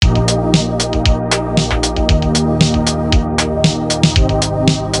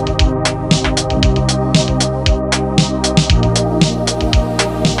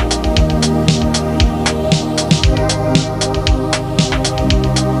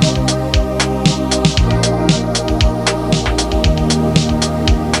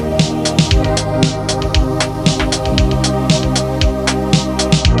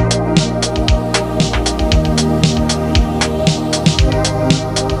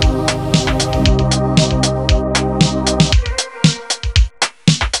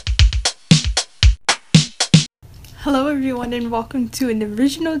everyone, and welcome to an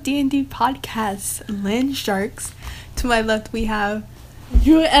original D&D podcast, Land Sharks. To my left, we have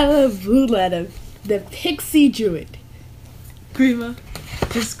Druella Vuletta, the Pixie Druid. Grima.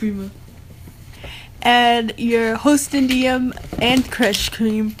 Just Grima. and your host and DM and Crush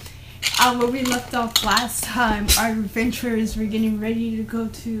Cream. Where we left off last time, our adventurers were getting ready to go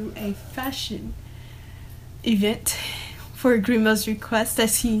to a fashion event for Grima's request,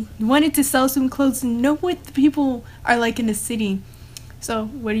 as he wanted to sell some clothes and know what the people are like in the city. So,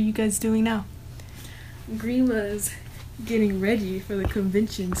 what are you guys doing now? Grima's getting ready for the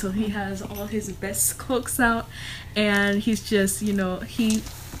convention, so he has all his best cloaks out, and he's just, he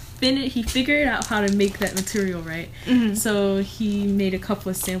figured out how to make that material, right? Mm-hmm. So he made a couple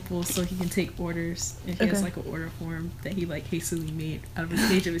of samples so he can take orders, and he has Okay. like an order form that he like hastily made out of a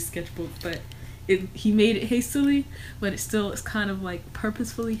page of his sketchbook, but he made it hastily, but it's kind of like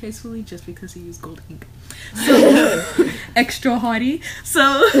purposefully hastily just because he used gold ink. So extra haughty.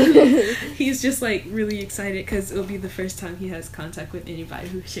 So he's just like really excited because it'll be the first time he has contact with anybody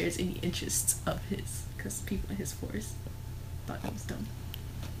who shares any interests of his, because people in his force thought he was dumb.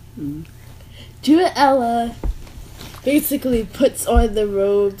 Druella basically puts on the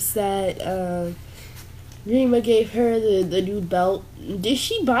robes that Grima gave her, the new belt. Did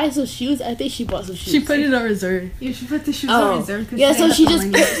she buy some shoes? I think she bought some shoes. She put it on reserve. Yeah, she put the shoes on reserve. Yeah, so she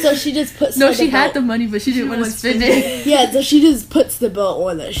just puts. No, on she the had belt. the money, but she didn't want to spend it. Yeah, so she just puts the belt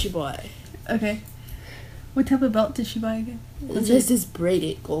on that she bought. Okay. What type of belt did she buy again? It's just this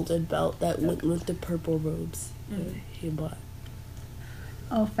braided golden belt that went with the purple robes that he bought.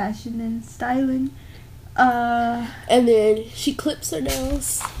 Oh, fashion and styling. And then she clips her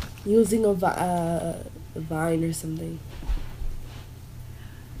nails using a vine or something.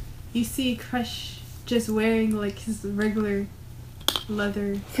 You see Crush just wearing like his regular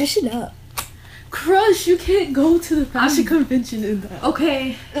leather. Freshen up. Crush, you can't go to the fashion convention in that.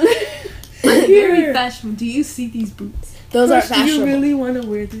 Okay. I'm very fashionable. Do you see these boots? Those Crush, are fashionable. do you really want to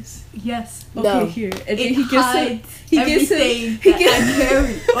wear this? Yes. Okay, No. here. And It then he hides gives everything he that gives I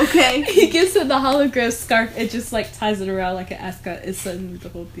carry. Okay. he gives her the hologram scarf and just like ties it around like an ascot, and suddenly the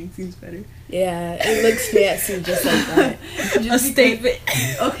whole thing seems better. Yeah, it looks fancy just like that. A statement.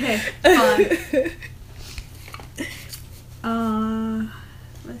 Okay. Fine.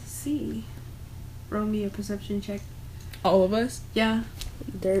 Let's see. Roll me a perception check. All of us. Yeah.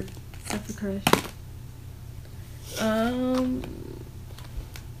 Dirt. Except for Crush.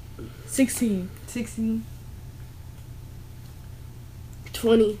 16. 16.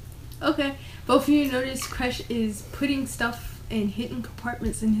 20. Okay. Both of you notice Crush is putting stuff in hidden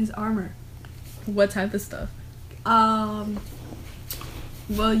compartments in his armor. What type of stuff? Well,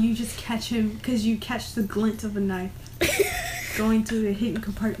 you just catch him because you catch the glint of a knife going to the hidden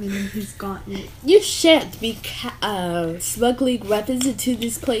compartment in his gauntlet. You shan't be smuggling weapons into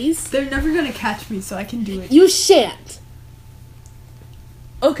this place. They're never gonna catch me, so I can do it. You shan't.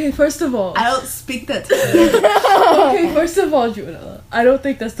 Okay, first of all. I don't speak that to them. Okay, first of all, Judah, I don't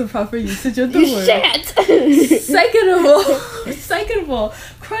think that's the proper usage of the You word. shan't. Second of all,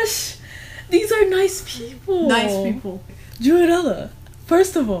 Crush, these are nice people. Nice people. Judah,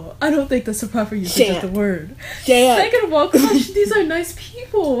 first of all, I don't think that's the proper usage of the word. Shan't. Second of all, Crush, these are nice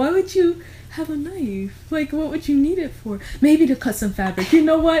people. Why would you have a knife? Like, what would you need it for? Maybe to cut some fabric. You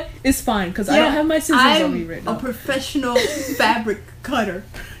know what? It's fine, because I don't have my scissors on me right I'm now. a professional fabric cutter.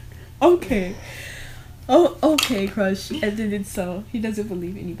 Okay. Oh, okay, Crush. And then so he doesn't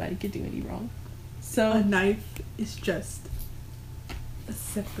believe anybody could do any wrong. A So knife is just a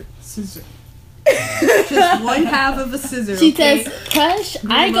separate scissor. Just one half of a scissor. She okay? says, Crush,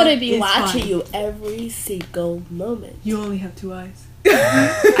 I'm gonna be It's watching fine. you every single moment. You only have 2 eyes.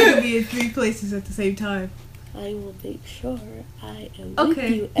 I can be in 3 places at the same time. I will make sure I am Okay. with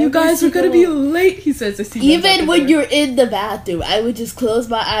you you every guys are gonna single be moment. late, he says. As he runs out Even the when door. you're in the bathroom, I would just close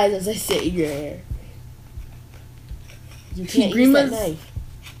my eyes as I sit in your hair. You can't use that Grima's- knife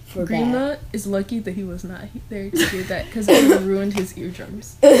for Grima is lucky that he was not there to hear that, because it would have ruined his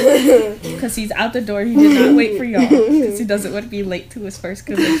eardrums. bad. Because he's out the door, he did not wait for y'all, because he doesn't want to be late to his first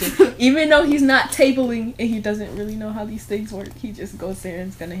convention. Even though he's not tabling and he doesn't really know how these things work, he just goes there and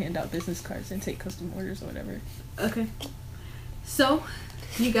is gonna hand out business cards and take custom orders or whatever. Okay. So,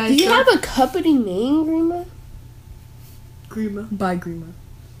 you guys Do you go- have a company name, Grima? Grima. By Grima.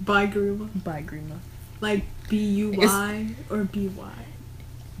 By Grima. By Grima. Like B-U-Y or B-Y?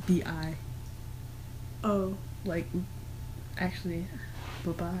 B-I. Oh. Like, actually,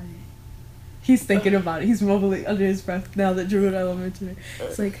 bye-bye. He's thinking about it. He's mumbling under his breath now that Drew and I mentioned it.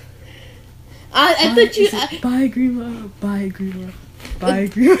 It's like, I thought you. Bye, Grima. Bye, Grima. Bye,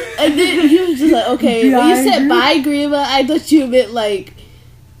 Grima. And then he was just like, okay, when you said buy Grima, I thought you meant like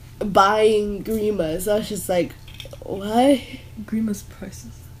buying Grima. So I was just like, what? Grima's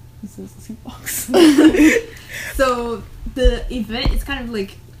prices. This is the box. So the event is kind of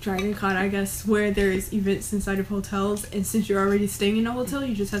like Dragon Con, I guess, where there's events inside of hotels, and since you're already staying in a hotel,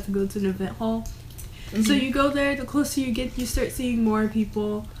 you just have to go to an event hall. Mm-hmm. So you go there, the closer you get, you start seeing more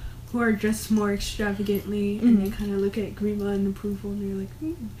people who are dressed more extravagantly, and they kind of look at Grima in approval, and you're like,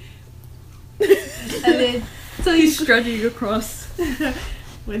 and then so He's strutting across,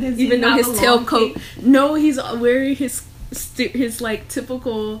 with his even though his long tailcoat. cape. No, he's wearing his like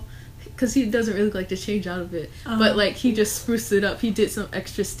typical, because he doesn't really like to change out of it. But like he just spruced it up. He did some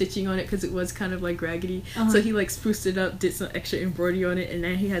extra stitching on it because it was kind of like raggedy. So he like spruced it up, did some extra embroidery on it, and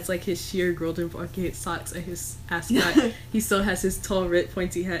then he has like his sheer golden brocade socks and his ascot. He still has his tall red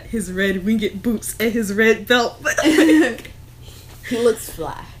pointy hat, his red winged boots, and his red belt. He looks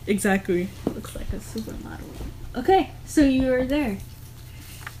fly. Exactly. Looks like a supermodel. Okay, so you're there.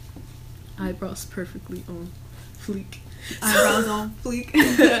 Eyebrows perfectly on fleek. Eyebrows on fleek.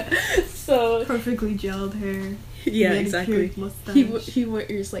 So Perfectly gelled hair. yeah, Manicured exactly. mustache. He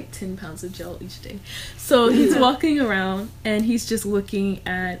wears like 10 pounds of gel each day. So he's walking around and he's just looking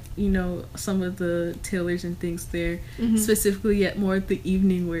at, you know, some of the tailors and things there, specifically at more of the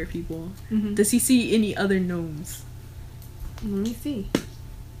evening wear people. Does he see any other gnomes? Let me see.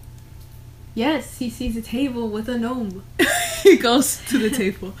 Yes, he sees a table with a gnome. He goes to the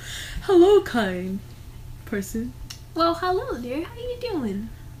table. Hello, kind person. Well, hello there. How you doing?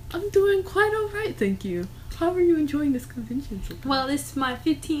 I'm doing quite alright, thank you. How are you enjoying this convention so far? Well, this is my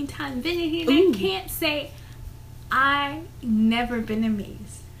 15th time visit here, Ooh. and I can't say I never been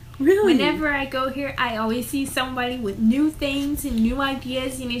amazed. Really? Whenever I go here, I always see somebody with new things and new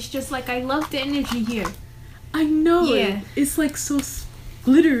ideas, and it's just like I love the energy here. I know. Yeah. It's like so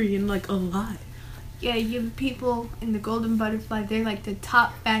glittery and like alive. Yeah, you people in the Golden Butterfly, they're like the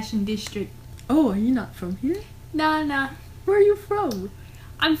top fashion district. Oh, are you not from here? Nah. Where are you from?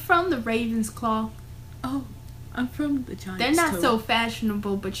 I'm from the Raven's Claw. Oh, I'm from the Giant's They're not Toe. so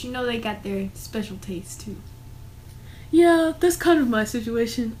fashionable, but you know they got their special taste too. Yeah, that's kind of my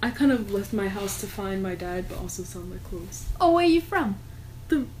situation. I kind of left my house to find my dad, but also sell my clothes. Oh, where you from?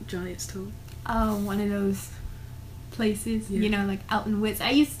 The Giant's Toe. Oh, one of those places, Yeah. you know, like out in the woods.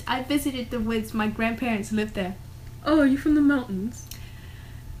 I visited the woods. My grandparents lived there. Oh, are you from the mountains?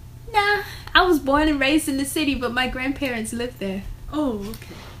 Nah, I was born and raised in the city, but my grandparents lived there. Oh,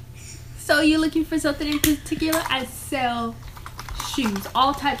 okay. So you're looking for something in particular? I sell shoes,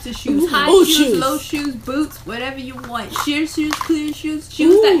 all types of shoes. Ooh. High Ooh, shoes, shoes. low shoes, boots, whatever you want. Sheer shoes, clear shoes,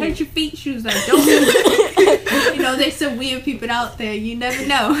 shoes that hurt your feet, shoes that don't. You know, there's some weird people out there. You never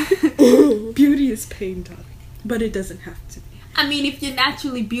know. Beauty is pain, darling, but it doesn't have to be. I mean, if you're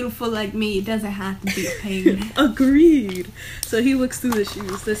naturally beautiful like me, it doesn't have to be pain. Agreed. So he looks through the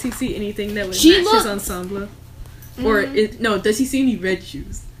shoes. Does he see anything that would She match looks- his ensemble? Or no? Does he see any red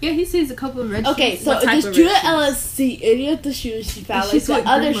shoes? Yeah, he sees a couple of red Okay, shoes. so What type does of Julia red shoes? Ellis see any of the shoes she found? Like She's the with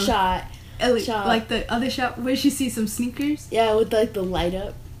other Grandma. shot. Shop. Like the other shop where she sees some sneakers. Yeah, with like the light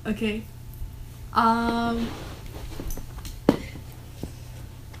up. Okay.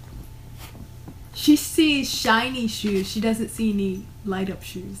 She sees shiny shoes. She doesn't see any light up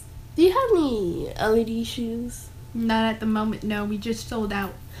shoes. Do you have any LED shoes? Not at the moment. No, we just sold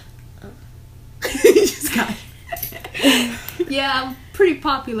out. He just got. Yeah, I'm pretty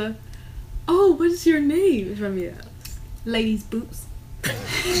popular. Oh, what is your name? If I'm being honest? Ladies' boots.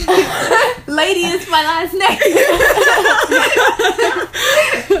 Lady is my last name.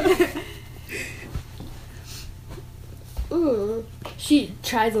 She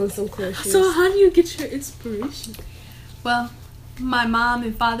tries on some clothes. shoes. So how do you get your inspiration? Well, my mom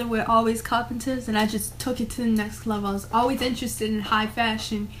and father were always carpenters, and I just took it to the next level. I was always interested in high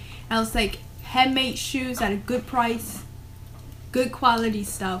fashion. I was like, handmade shoes at a good price, good quality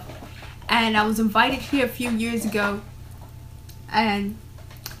stuff. And I was invited here a few years ago, and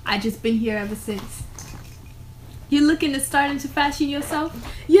I just been here ever since. You looking to start into fashion yourself?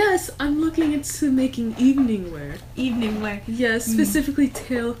 Yes, I'm looking into making evening wear. Evening wear, Yes, specifically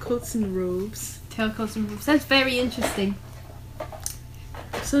tailcoats and robes. tailcoats and roofs. That's very interesting.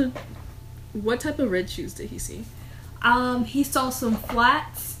 So, what type of red shoes did he see? He saw some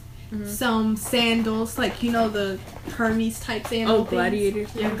flats, some sandals, like, you know, the Hermes type sandals. Oh,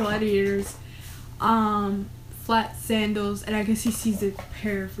 gladiators? Yeah, gladiators. Flat sandals, and I guess he sees a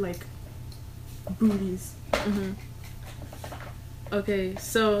pair of, like, booties. Okay,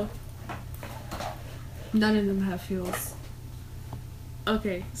 so None of them have heels.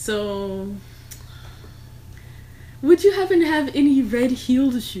 would you happen to have any red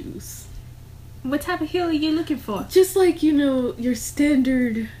heeled shoes? What type of heel are you looking for? Just like, you know, your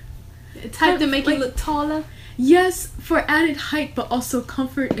standard. Type to make you like- look taller? Yes, for added height, but also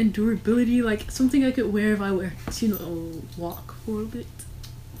comfort and durability. Like something I could wear if I were to, you know, walk for a bit.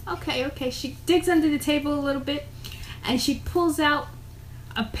 Okay. She digs under the table a little bit, and she pulls out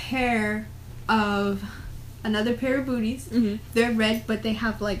another pair of booties. Mm-hmm. They're red, but they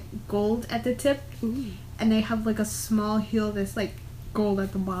have like gold at the tip, and they have like a small heel that's like gold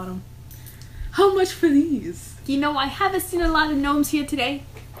at the bottom. How much for these? You know, I haven't seen a lot of gnomes here today.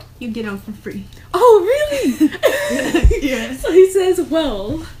 You get them for free. Oh, really? Yeah. So he says,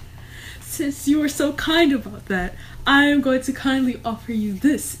 well, since you were so kind about that, I am going to kindly offer you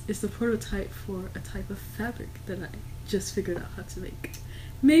this. It's the prototype for a type of fabric that I just figured out how to make.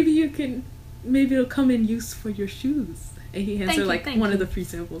 Maybe it'll come in use for your shoes. And he hands her like one of the free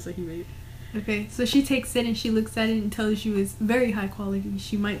samples that he made. Okay, so she takes it and she looks at it and tells you it's very high quality.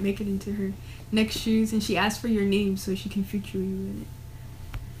 She might make it into her next shoes, and she asks for your name so she can feature you in it.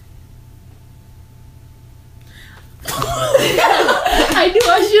 I knew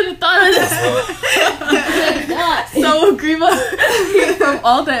I should have thought of this. So Grima, from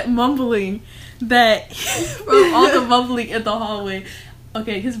all that mumbling, in the hallway,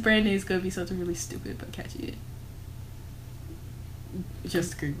 okay, his brand name is gonna be something really stupid but catchy.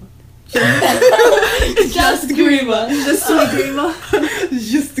 Just Grima. Just Grima. Just sweet Grima.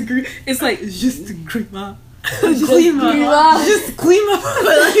 Just Grima. It's like just Grima. Grima. Just Grima.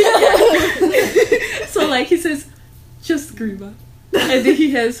 So like he says, just Grima, and then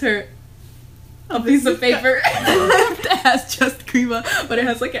he has her a piece of paper that has just Grima, but it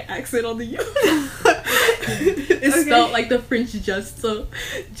has like an accent on the U. It's spelled like the French just, so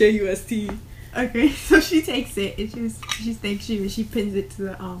J-U-S-T. Okay, so she takes it and she thanks you and she pins it to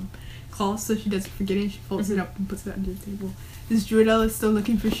the cloth so she doesn't forget it, and she folds it up and puts it under the table. Is Jordella still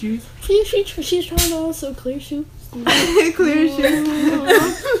looking for shoes? She's trying on some clear shoes. Clear shoes.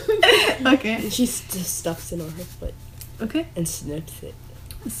 Okay. And she just stuffs it on her foot Okay. and snips it.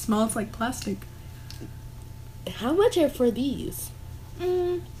 It smells like plastic. How much are for these?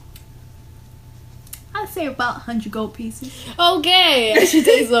 I'd say about 100 gold pieces. Okay, and she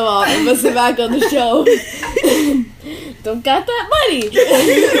takes them off and puts them back on the shelf. Don't got that money.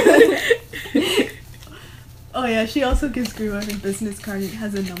 Oh yeah, she also gives Grima her business card. It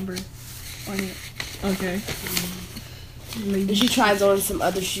has a number on it. Okay. And she tries on some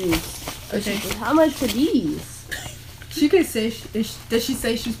other shoes. Okay. She says, how much for these? She could say, does she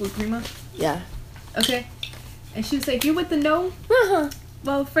say she's with Grima? Yeah. Okay. And she was like, you're with the gnome? Uh-huh.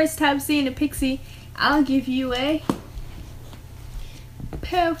 Well, first time seeing a pixie, I'll give you a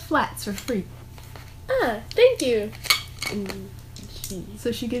pair of flats for free. Thank you. And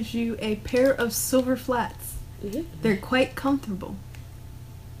So she gives you a pair of silver flats. They're quite comfortable.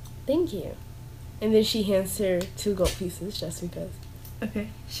 Thank you. And then she hands her 2 gold pieces just because. Okay.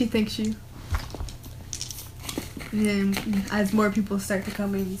 She thanks you. And then as more people start to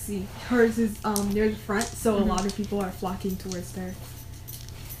come in, you see hers is near the front, so a lot of people are flocking towards there.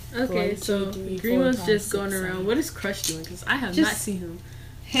 Okay, 1, 2, so 3, 4, Grima's 5, just 6, going 7. around. What is Crush doing? Because I have Just- not seen him.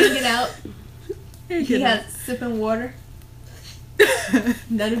 Hanging out. He Hanging out. has sipping water.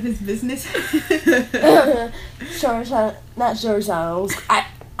 None of his business. Shoreshine, not Shoreshine. I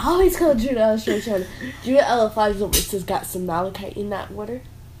always call Judella Shoreshine. Judella Fazlowitz has got some malachite in that water.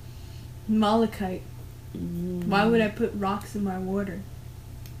 Malachite. Why would I put rocks in my water?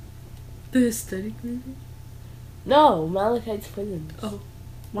 The aesthetic, maybe? No, malachite's poison. Oh.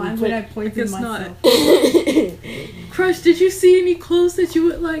 Why You would put- I poison guess not. myself? Crush, did you see any clothes that you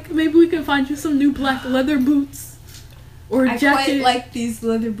would like? Maybe we can find you some new black leather boots. Or a I jacket. quite like these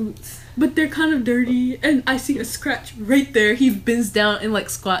leather boots. But they're kind of dirty, and I see a scratch right there. He bends down and like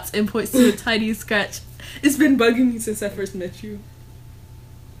squats and points to the tiniest scratch. It's been bugging me since I first met you.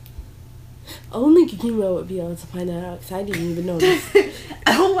 Only Kikimo would be able to find that out because I didn't even notice.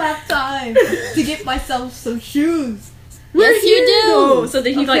 I don't have time to get myself some shoes. Yes, you do. Oh, so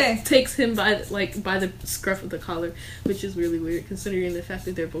then he Okay. like takes him by the scruff of the collar, which is really weird considering the fact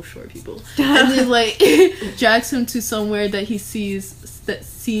that they're both short people. And then like drags him to somewhere that he sees that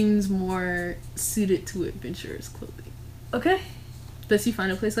seems more suited to adventurers' clothing. Okay. Does he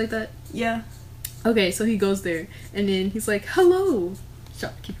find a place like that? Yeah. Okay, so he goes there, and then he's like, "Hello,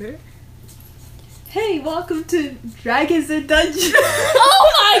 shopkeeper." Hey, welcome to Dragons and Dungeons.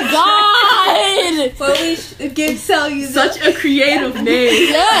 Oh my god! Well, we should tell you Such a creative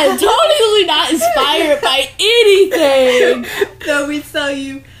name. Yeah, totally not inspired by anything. So we tell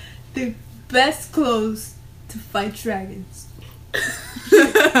you the best clothes to fight dragons.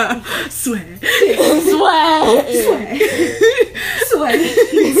 Swear. Swear.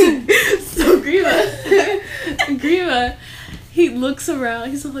 So Grima, he looks around.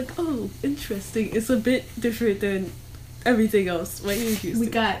 He's like, "Oh, interesting. It's a bit different than everything else." What you used We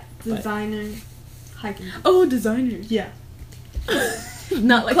to. got designer hiking. Oh, designers. Yeah.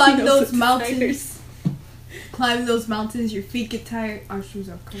 Not like Climb he knows those what mountains. designers. Climb those mountains. Your feet get tired. Our shoes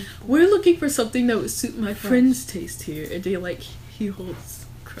are comfortable. We're looking for something that would suit my friend's taste here, and he holds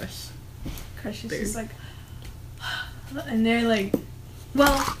Crush. Crush is There. just like, and they're like,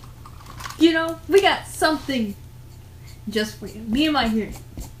 well, you know, we got something just for you. Me and my here.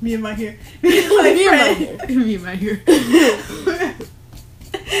 Me and my here. Me and my friend. Me and my here.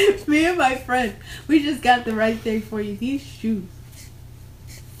 Me and my friend. We just got the right thing for you. These shoes.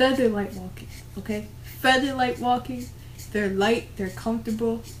 Feather light walking. Okay? Feather light walking. They're light. They're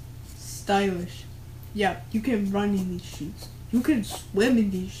comfortable. Stylish. Yeah, you can run in these shoes. You can swim in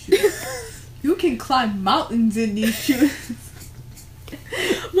these shoes. You can climb mountains in these shoes.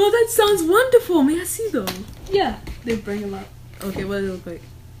 Well, that sounds wonderful. May I see them? Yeah, they bring them up. Okay, what do they look like?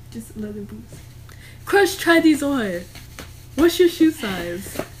 Just leather boots. Crush, try these on. What's your shoe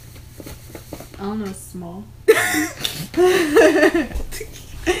size? I don't know, small.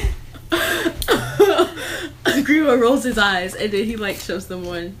 Grima rolls his eyes and then he shows them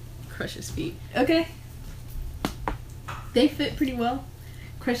on Crush's feet. Okay. They fit pretty well.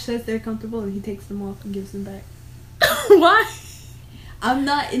 Crush says they're comfortable and he takes them off and gives them back. Why? I'm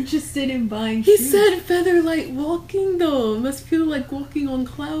not interested in buying He shoes. said feather light walking though. Must feel like walking on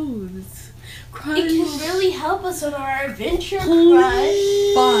clouds. Crush. It can really help us on our adventure, Crush.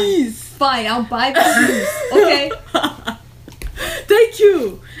 Please. Fine, I'll buy the shoes. Okay? Thank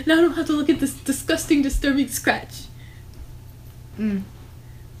you. Now I don't have to look at this disgusting, disturbing scratch. Mm.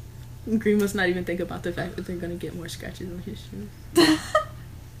 Green must not even think about the fact that they're gonna get more scratches on his shoes.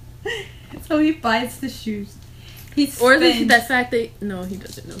 So he buys the shoes. He Or spends... that fact that no, he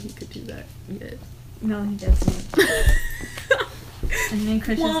doesn't know he could do that yet. No, he doesn't. And then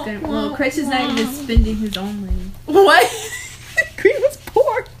Chris is gonna... Well, Chris is not even spending his own money. What? Green was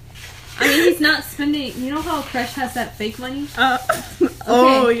poor. I mean, he's not spending... You know how Crush has that fake money?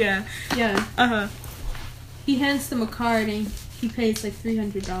 Oh yeah. Yeah. Uh-huh. He hands them a card and he pays like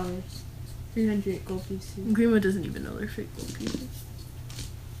 $300. 300 gold pieces. Grima doesn't even know they're fake gold pieces.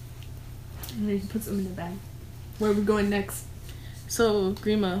 And then he puts them in the bag. Where are we going next? So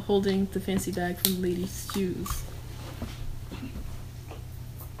Grima holding the fancy bag from Lady's shoes.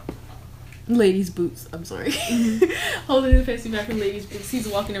 Lady's boots, I'm sorry. Holding the fancy bag from Lady's boots. He's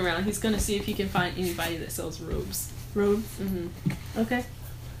walking around. He's gonna see if he can find anybody that sells robes. Robes. Mm-hmm. Okay.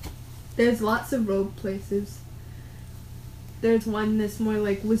 There's lots of robe places. There's one that's more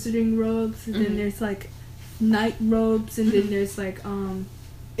like wizarding robes, and then there's like night robes, and then there's like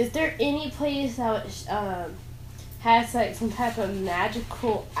Is there any place that has like some type of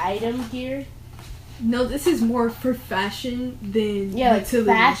magical item here? no, this is more for fashion than Yeah, like utility.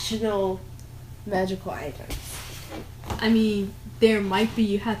 fashionable magical items. I mean, there might be.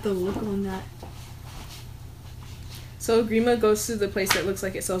 You have to look on that. So Grima goes to the place that looks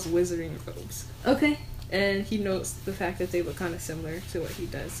like it sells wizarding robes. Okay. And he notes the fact that they look kind of similar to what he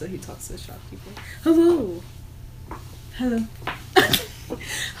does, so he talks to the shopkeeper. Hello! Hello.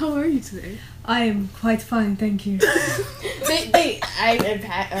 How are you today? I am quite fine, thank you.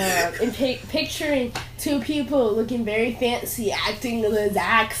 I'm picturing two people looking very fancy, acting the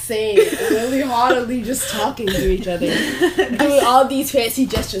exact same, really haughtily just talking to each other, doing all these fancy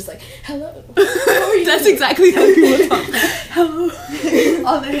gestures like, hello. How are you? That's exactly how Grima talks. Hello!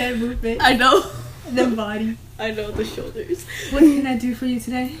 All the hand movement, I know. the body. I know the shoulders. What can I do for you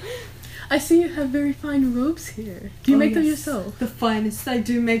today? I see you have very fine robes here. Do you make them yourself? The finest. I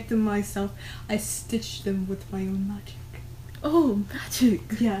do make them myself. I stitch them with my own magic. Oh, magic.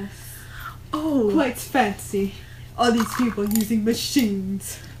 Yes. Oh. Quite fancy. All these people using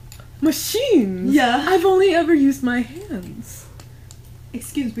machines. Machines? Yeah. I've only ever used my hands.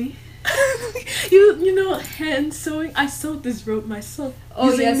 Excuse me. you know hand sewing? I sewed this robe myself. Oh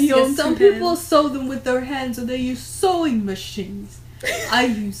using yes, my own yes. Some two people hands. sew them with their hands, or they use sewing machines. I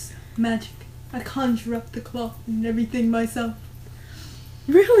use magic. I conjure up the cloth and everything myself.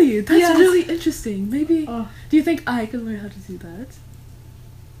 Really? That's Yes. really interesting. Maybe. Oh, Do you think I could learn how to do that?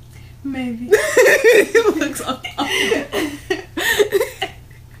 maybe. It looks awful.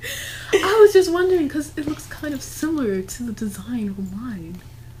 I was just wondering because it looks kind of similar to the design of mine.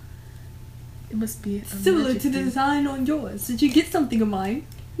 It must be a Similar magic to the thing. design on yours. Did you get something of mine?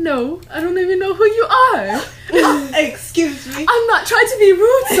 No, I don't even know who you are. Excuse me. I'm not trying to be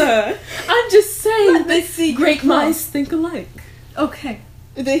rude, sir. I'm just saying Let me see. great your minds think alike. cloth. Okay.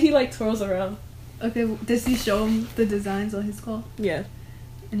 And then he like twirls around. Okay, does he show him the designs on his cloth? Yeah.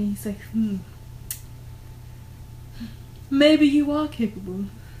 And he's like, maybe you are capable.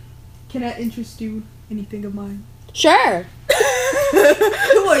 Can I interest you anything of mine? Sure.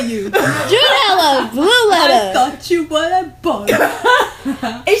 Who are you? Junella, Blue I Letter. thought you were a bug.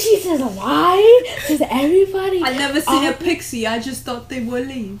 And she says, why? Says everybody. I never seen a pixie. I just thought they were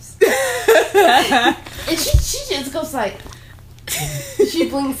leaves. And she just goes like, she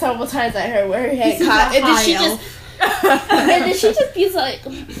blinks several times at her where her head This is caught, a and then high she elf. just, and then she just be like,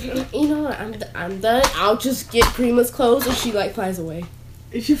 you know what? I'm done. I'll just get Prima's clothes, and she like flies away.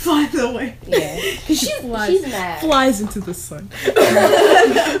 If you fly away. Yeah, because she's mad. Flies into the sun.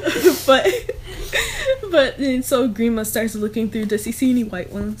 but then so Grima starts looking through. Does he see any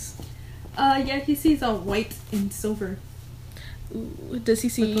white ones? Yeah, he sees a white and silver. Ooh, does he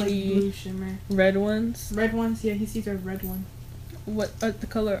see With, like, any blue shimmer. red ones? Red ones, yeah, he sees a red one. What are the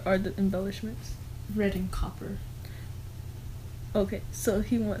color? Are the embellishments? Red and copper. Okay, so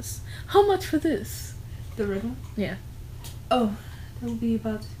he wants. How much for this? The red one? Yeah. Oh, that will be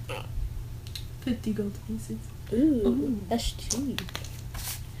about 50 gold pieces. Ooh, that's cheap.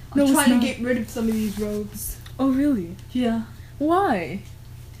 I'm No, it's trying not. to get rid of some of these robes. Oh really? Yeah. Why?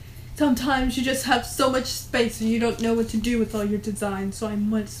 Sometimes you just have so much space and you don't know what to do with all your designs, so I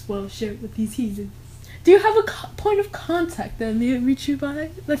might as well share it with these heathens. Do you have a point of contact that they reach you by,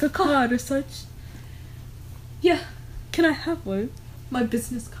 like a card or such? Yeah, Can I have one? my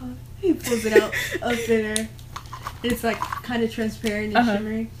business card. He pulls it out of thinner. It's like kind of transparent and Uh-huh.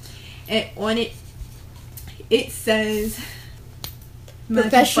 shimmery. And on it, it says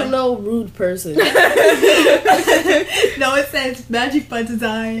Magic Professional rude person. Bud. No, it says Magic by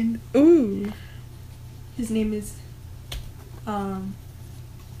Design. Ooh. His name is I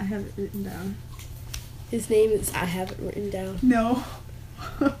have it written down. His name is, I have it written down. No.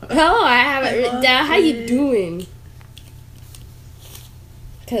 Hello, I have it written love down. How you it. doing?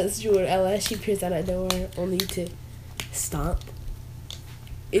 Because Junella, she appears out of nowhere only to stomp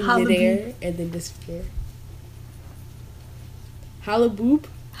in Halibut. midair and then disappear. Halaboob?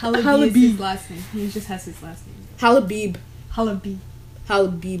 Halabi is Halabi. his last name. He just has his last name. Halabib. Halabi.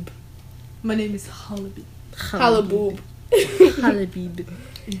 Halabib. My name is Halabi. Halaboob. Halabib.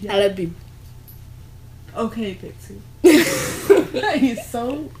 Yeah. Halabib. Okay, Pixie. He's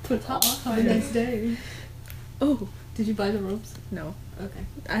so put Have a nice day. Oh, Did you buy the robes? no. Okay.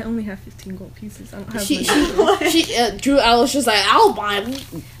 I only have 15 gold pieces. I don't have She, money. Drew Ellis just like, I'll buy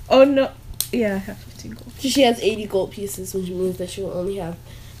them. Oh, no. Yeah, I have 15 gold. She has 80 gold pieces, which means that she will only have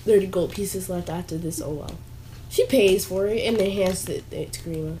 30 gold pieces left after this. Oh well. She pays for it and then hands it to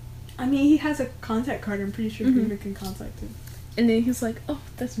Grima. I mean, he has a contact card. I'm pretty sure Mhm. Grima can contact him. And then he's like, oh,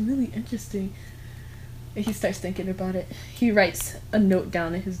 that's really interesting. And he starts thinking about it. He writes a note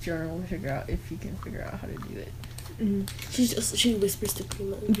down in his journal to figure out if he can figure out how to do it. Mm-hmm. She whispers to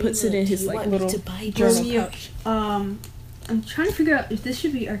Grima. And puts it in his, "Do you like, want me little to buy journal this?" Romeo, pouch. I'm trying to figure out if this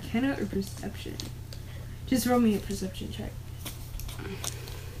should be Arcana or Perception. Just roll me a Perception check.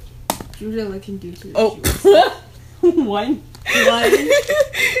 Julia can do too. Oh. One. One.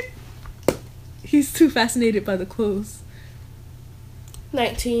 He's too fascinated by the clothes.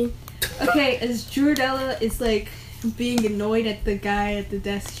 19. Okay, as Jordella is like being annoyed at the guy at the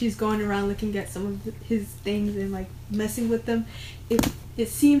desk, she's going around looking at some of his things and like messing with them. It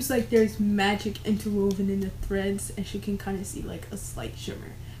seems like there's magic interwoven in the threads, and she can kind of see like a slight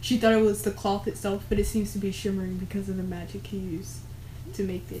shimmer. She thought it was the cloth itself, but it seems to be shimmering because of the magic he used to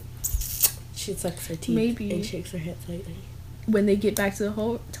make it. She sucks her teeth Maybe. and shakes her head slightly. When they get back to the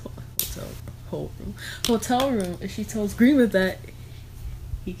hotel room, and she tells Grima that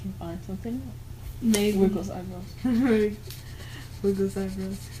he can find something else. Maybe. Wiggles eyebrows. Wiggles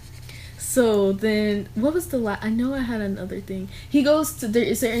eyebrows. So then, what was the last? I know I had another thing. He goes to there.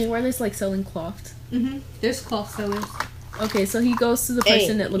 Is there anywhere that's like selling cloth? Mm-hmm. There's cloth sellers. Okay, so he goes to the Hey.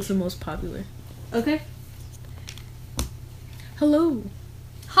 person that looks the most popular. Okay. Hello.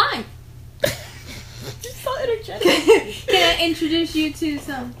 Hi. So energetic. Can I introduce you to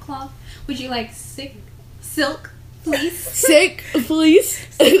some cloth? Would you like silk fleece? Sick, please.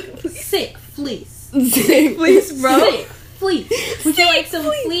 Sick fleece. Sick, Please, bro. Sick fleece. Would you like some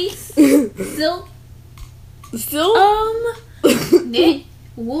fleece? Silk? Still? Knit?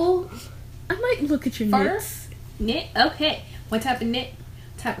 Wool? I might look at your Fur? knits. Knit? Okay. What type of knit?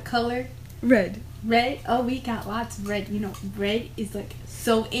 Type of color? Red. Red? Oh, we got lots of red. You know, red is like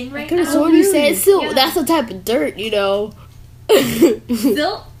so in right I could have now. sworn you really? said silk. Yeah. That's a type of dirt, you know.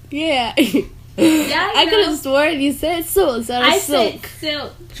 Silk? Yeah. Yeah, I could know. have sworn you said silk instead of I silk. said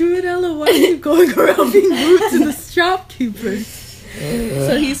silk. Druidella, why are you going around being rude to the shopkeepers?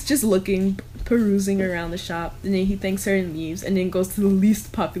 So he's just looking, perusing around the shop, and then he thanks her and leaves, and then goes to the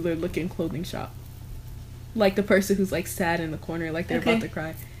least popular looking clothing shop. Like the person who's like sad in the corner, like they're about to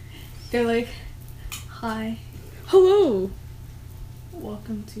cry. They're like, hi, Hello.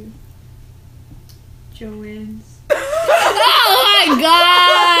 welcome to Joanne's Oh my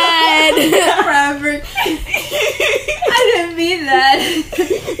god! Fabric. I didn't mean that.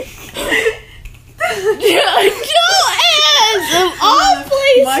 Joanne's of all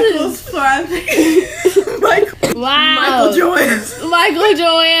Michael's places. Fabric. Wow. Michael Joanne's. Michael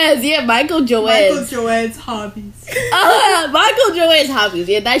Joanne's. Yeah, Michael Michael Joanne's. Joanne's hobbies. Michael Joanne's Hobbies.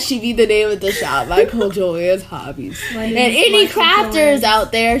 Yeah, that should be the name of the shop. Michael Joanne's Hobbies. My And name is any Michael crafters Joanne's.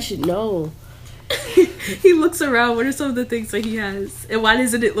 out there should know. He looks around. What are some of the things that he has, and why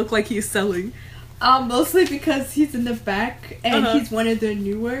doesn't it look like he's selling? Mostly because he's in the back and Uh-huh. he's one of the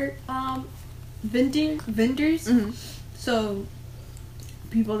newer vendors. Mm-hmm. So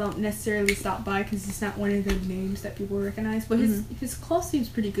people don't necessarily stop by because it's not one of the names that people recognize. But his cloth seems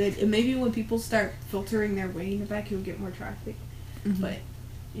pretty good, and maybe when people start filtering their way in the back, he'll get more traffic. Mm-hmm. But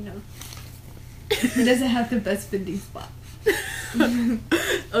you know, he doesn't have the best vending spot.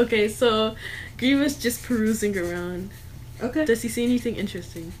 Okay, so Grima's just perusing around. Okay. Does he see anything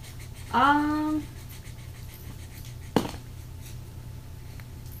interesting?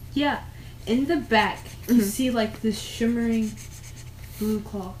 Yeah, in the back you Mhm. see like this shimmering blue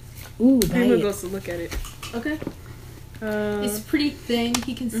cloth. Ooh, Grima right. goes to look at it. Okay. It's pretty thin.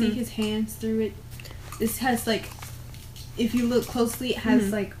 He can see Mhm. his hands through it. This has like, if you look closely, it has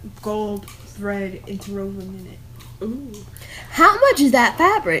Mhm. like gold thread interwoven in it. Ooh. How much is that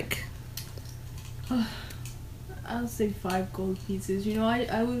fabric? I'll say 5 gold pieces. You know, I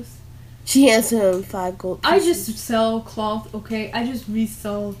She has him 5 gold I pieces. just sell cloth. Okay, I just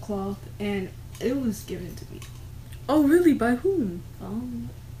resell cloth, and it was given to me. Oh, really? By whom?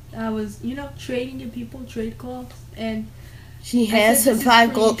 I was, trading to people, trade cloth, and She I hands said him this is 5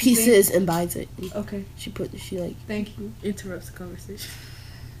 pretty gold interesting. pieces and buys it. okay, She like. thank you. Interrupts the conversation.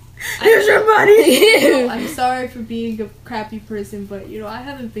 Here's your money! I'm sorry for being a crappy person, but I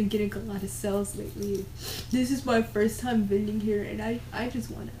haven't been getting a lot of sales lately. This is my first time vending here, and I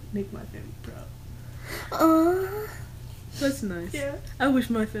just want to make my family proud. That's nice. Yeah. I wish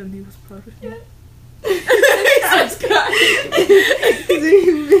my family was proud of me. Yeah.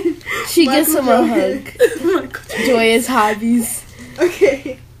 She gives him a hug. Michael. Joyous hobbies.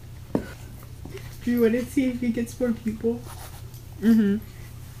 Okay. Do you want to see if he gets more people? Mm-hmm.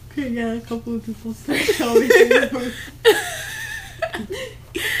 Okay, yeah, a couple of people start showing him.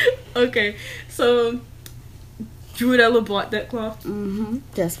 Okay, so Druidella bought that cloth.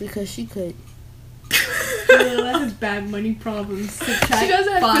 Just because she could. That has bad money problems. She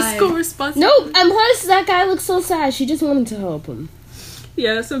doesn't have fiscal responsibility. Nope, plus that guy looks so sad. She just wanted to help him.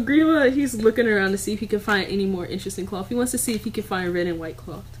 Yeah, so Grima, he's looking around to see if he can find any more interesting cloth. He wants to see if he can find red and white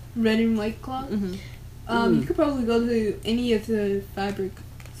cloth. Red and white cloth. Mm-hmm. You could probably go to any of the fabric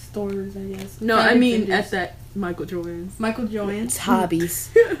stores, I guess. No, Fabric I mean vendors. at that Michael Joann's. Michael Joann's. It's hobbies.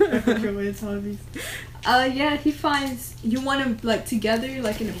 Michael Joann's hobbies. Yeah, he finds. You want them like together,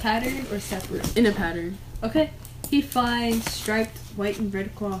 like in a pattern, or separate? In a pattern. Okay. He finds striped white and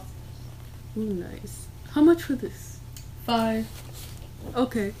red cloth. Ooh, nice. How much for this? 5.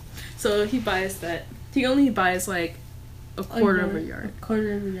 Okay. So he buys that. He only buys like a quarter of a yard. A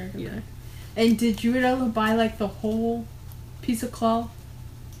quarter of a yard. Okay. Yeah. And did Druidella buy like the whole piece of cloth?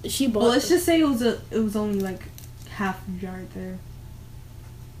 She bought. Well, let's just say it was only like half a yard there.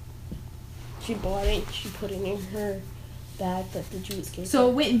 She bought it. She put it in her bag that the Jews gave So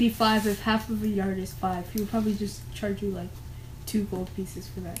her. it wouldn't be 5 if half of a yard is 5. He would probably just charge you like 2 gold pieces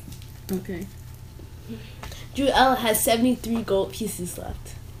for that. Okay. Druella has 73 gold pieces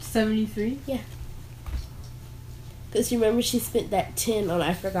left. 73? Because remember she spent that 10 on,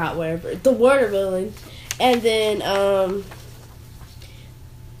 I forgot whatever, the watermelon. And then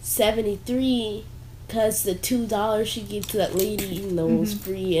 73 because the $2 she gave to that lady, even though it was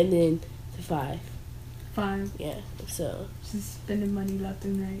free, and then the 5. 5. Yeah, so. Just spending money left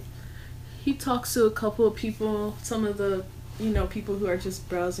and right. He talks to a couple of people, some of the, people who are just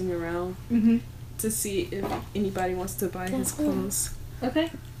browsing around Mm-hmm. to see if anybody wants to buy his clothes. Okay.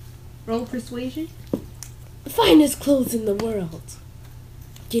 Roll persuasion. The finest clothes in the world.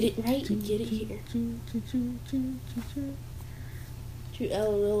 Get it right, get it here.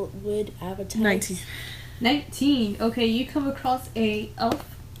 Druella would advertise. 19. 19. Okay, you come across a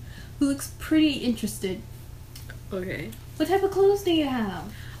elf who looks pretty interested. Okay. What type of clothes do you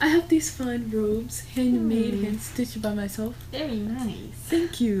have? I have these fine robes, handmade, hand stitched by myself. Very nice.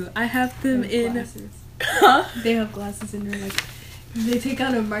 Thank you. I have them They have in. glasses. Huh? They have glasses in there, like They take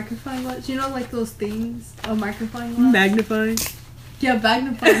out a magnifying glass. You know, like those things, a magnifying glass. Magnifying. Yeah,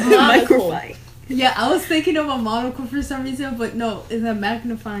 magnifying glass. Microfying. Yeah, I was thinking of a monocle for some reason, but no, it's a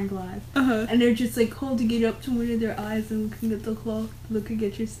magnifying glass. Uh-huh. And they're just like holding it up to one of their eyes and looking at the cloth, looking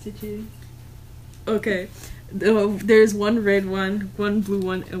at your stitches. Okay. There's one red one blue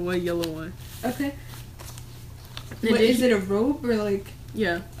one, and one yellow one. Okay. And What, is it a robe or like?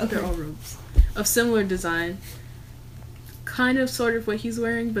 Yeah, Okay. they're all robes. Of similar design. Kind of sort of what he's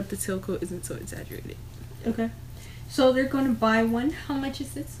wearing, but the tailcoat isn't so exaggerated. Okay. So they're going to buy one. How much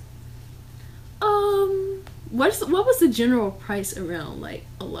is this? What was the general price around like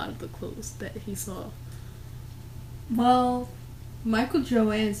a lot of the clothes that he saw? Well, Michael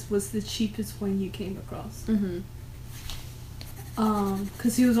Joann's was the cheapest one you came across. Mm-hmm.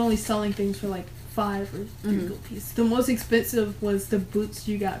 Because he was only selling things for like 5 or 3 gold pieces. The most expensive was the boots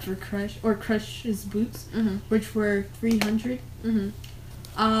you got for Crush, or Crush's boots, which were 300. You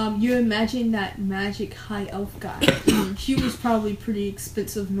imagine that magic high elf guy. He was probably pretty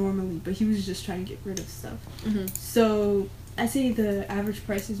expensive normally, but he was just trying to get rid of stuff. So I say the average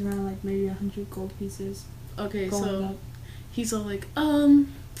price is around like maybe 100 gold pieces. Okay, going so up. he's all like,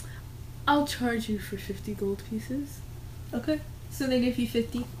 I'll charge you for 50 gold pieces. Okay. So they give you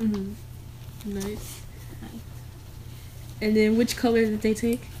 50. Nice. And then which color did they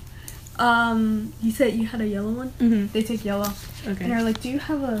take? You said you had a yellow one? They take yellow. Okay. And they're like, do you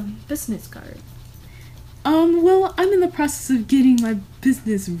have a business card? Well, I'm in the process of getting my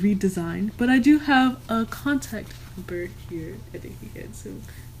business redesigned, but I do have a contact number here. I think he had some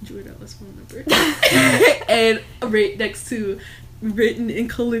Jordalla's phone number. And right next to, written in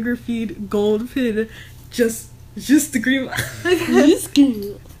calligraphied gold pen, just the green. Just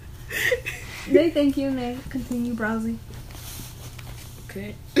green. They thank you and they continue browsing.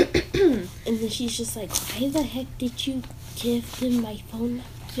 Okay. And then she's just like, why the heck did you give him my phone number?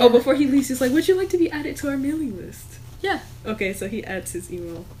 Oh, before he leaves, he's like, would you like to be added to our mailing list? Yeah. Okay, so he adds his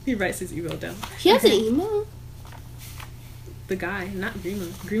email. He writes his email down. He has an email? The guy, not Grima.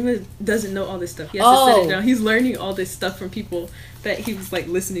 Grima doesn't know all this stuff. He has to set it down. He's learning all this stuff from people that he was like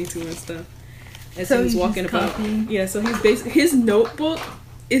listening to and stuff. And so he's walking about. copying. Yeah, so he's basically, his notebook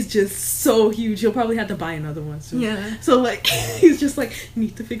is just so huge. He'll probably have to buy another one soon. Yeah. So like he's just like,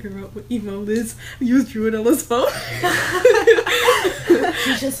 need to figure out what email is. Use Druidella's phone.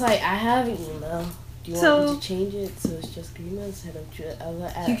 She's just like, I have an email. Do you want me to change it so it's just Grima instead of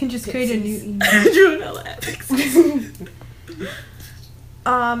Druidella at You can just create a new Pixies? email. Druidella at Pixies.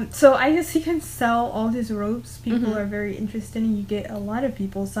 So I guess he can sell all his robes. People are very interested and you get a lot of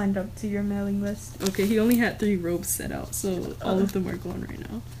people signed up to your mailing list. Okay, he only had 3 robes set out, so all of them are gone right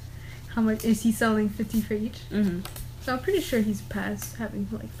now. How much is he selling? 50 for each? Mm-hmm. So I'm pretty sure he's past having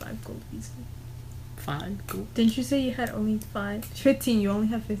like 5 gold pieces. 5 gold. Didn't you say you had only 5? 15, you only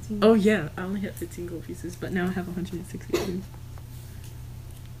have 15. Oh yeah, I only had 15 gold pieces, but now I have 162.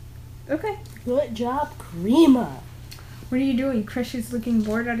 Okay. Good job, Grima. What are you doing? Crush is looking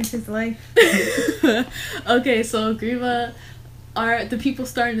bored out of his life. Okay, so Grima, are the people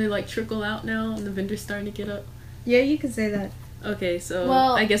starting to like trickle out now and the vendors starting to get up? Yeah, you can say that. Okay, so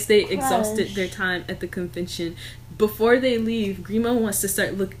Well, I guess they exhausted Crush. their time at the convention. Before they leave, Grima wants to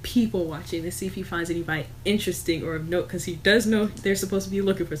start people watching to see if he finds anybody interesting or of note, because he does know they're supposed to be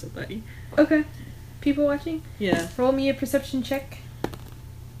looking for somebody. Okay. People watching? Yeah. Roll me a perception check.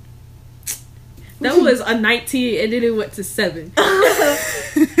 That was a 19 and then it went to 7.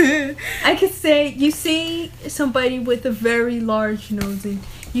 I could say you see somebody with a very large nose and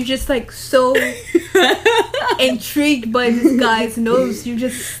you just like so intrigued by this guy's nose. You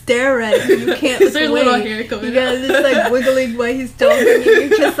just stare at him. You can't Is there look little away. hair coming You got out? this like wiggling while he's talking and you're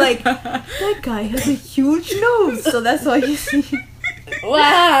just like, that guy has a huge nose. So that's why you see.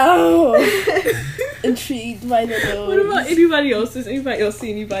 Wow. Intrigued by the nose. What about anybody else? Does anybody else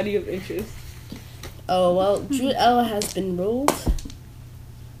see anybody of interest? Oh, well, Druidella has been rolled.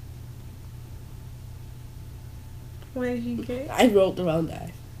 What did you get? I rolled the wrong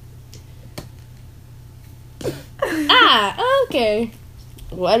die. Okay.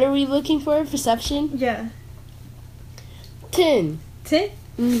 What are we looking for? Perception? Yeah. 10. 10?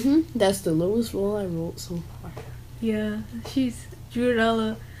 Mm-hmm. That's the lowest roll I rolled so far. Yeah.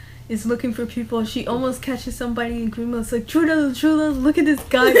 Druidella is looking for people. She almost catches somebody in Grima's like, Druidella, look at this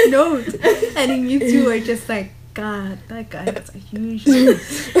guy's nose. And then you two are just like, God, that guy has a huge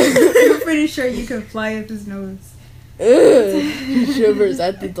nose. I'm pretty sure you can fly up his nose. Ugh. Shivers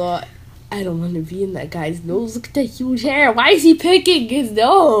at the thought. I don't want to be in that guy's nose. Look at that huge hair. Why is he picking his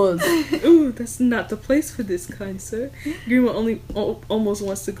nose? Ooh, that's not the place for this, kind sir. Greenwood almost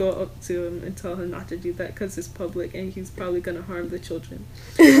wants to go up to him and tell him not to do that because it's public and he's probably gonna harm the children.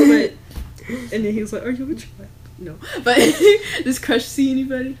 But and then he was like, "Are you a child?" No. But does Crush see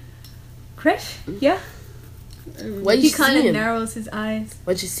anybody? Crush? Yeah. What He you kind of seeing? narrows his eyes.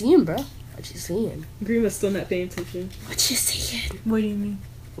 What you seeing, bro? What you seeing? Greenwood's still not paying attention. What you seeing? What do you mean?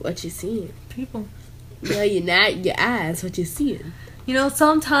 What you seeing? People. No, you're not. Your eyes. What you seeing? You know,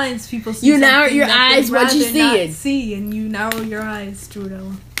 sometimes people see You narrow something your that they'd eyes, what you rather not seeing? see, and you narrow your eyes,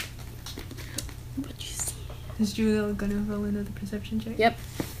 Judella. What you seeing? Is Judella gonna roll another perception check? Yep.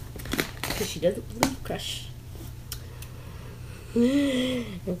 Because she doesn't believe Crush.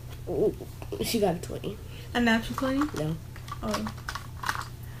 She got a 20. A natural 20? No. Oh.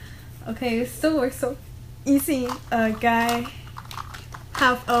 Okay, it still works. So, you see a guy,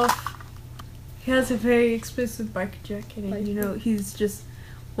 half elf. He has a very expensive biker jacket, and you know, he's just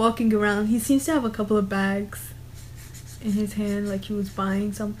walking around. He seems to have a couple of bags in his hand, like he was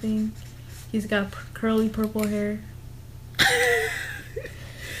buying something. He's got curly purple hair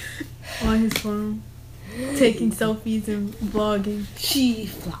on his phone, taking selfies and vlogging. She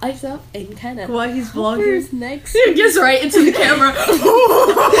flies up and kind of While he's hovers vlogging, next. He gets right into the camera.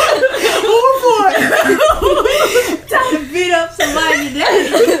 oh boy! Time to beat up somebody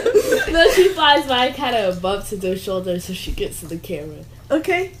today. No, she flies by and kind of bumps into his shoulder so she gets to the camera.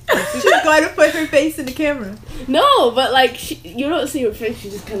 Okay, she's going to put her face in the camera. No, but like, you don't see her face, she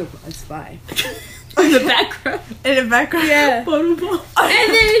just kind of flies by. In the background. In the background, Yeah. Photo ball.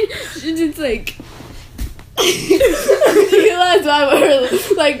 And then she just like. She flies by with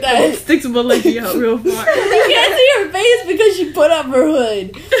her like that. Sticks my leg out real far. You can't see her face because she put up her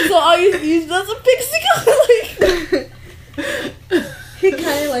hood. So all you see is just a pixie color. He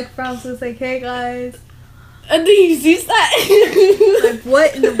kind of like frowns and is like, "Hey guys, And then he sees that. like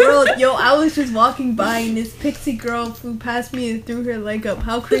what in the world? Yo, I was just walking by and this pixie girl flew past me and threw her leg up.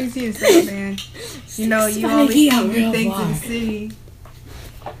 How crazy is that, man? You know, you always see new things in the city.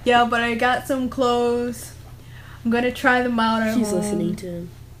 Yeah, but I got some clothes. I'm gonna try them out at He's home. listening to him.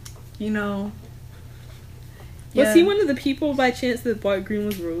 You know." Was he one of the people by chance that bought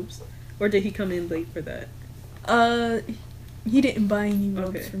Greenwood's robes? Or did he come in late for that? He didn't buy any robes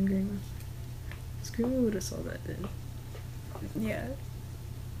Okay. from Greenwood. Greenwood would have saw that then. Yeah.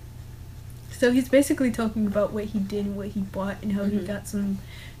 So he's basically talking about what he did and what he bought and how he Mhm. got some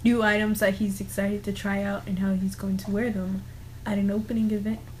new items that he's excited to try out and how he's going to wear them at an opening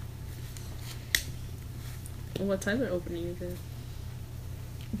event. And what time of opening is it?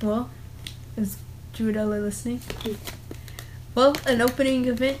 Well, is Judella listening? Well, an opening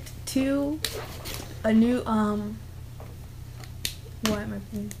event to a new what am I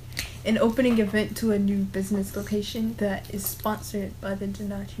saying? An opening event to a new business location that is sponsored by the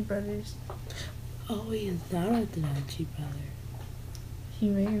Donachi brothers. Oh, he is not a Donanchi brother. He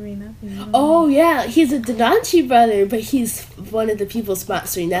may or may not be. Oh, yeah, he's a Donanchi brother, but he's one of the people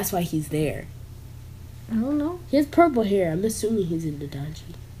sponsoring. That's why he's there. I don't know. He has purple hair. I'm assuming he's in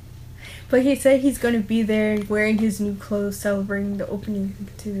Donanchi. But he said he's going to be there wearing his new clothes, celebrating the opening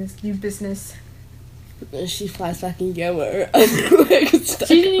to this new business. And she flies back and get with her underwear and stuff.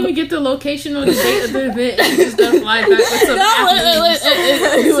 She didn't even get the location or the date of the event. She just done fly back with some half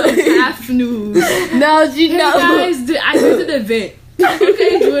news. No, she Hey no. guys, I went to the event.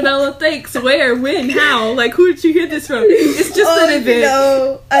 Okay, Judella, thanks. Where? When? How? Like, who did you hear this from? It's just an event.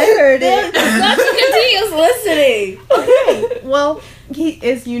 No, I heard it. Not to continuous listening. Okay, well, he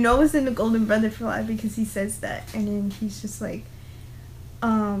is, you know, it's in the Golden Brother Fly because he says that, and then he's just like,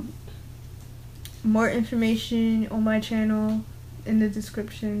 more information on my channel in the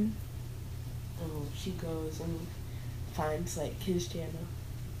description. Oh, she goes and finds like his channel.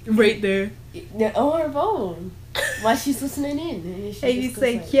 Right there. On her phone. While she's listening in. And she And just he's goes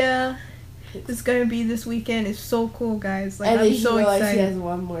like, yeah, it's gonna be this weekend. It's so cool, guys. Like, and I'm then he so realized excited. he has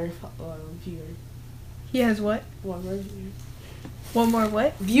one more viewer. He has what? One more viewer. One more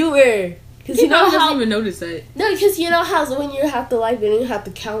what? Viewer. Because He you know probably doesn't how. even notice that. No, because you know how when you have to live video, you have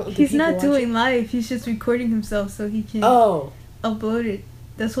to count the He's people not watching. doing live. He's just recording himself so he can Oh. upload it.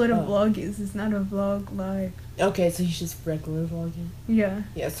 That's what a Oh. vlog is. It's not a vlog live. Okay, so he's just regular vlogging. Yeah.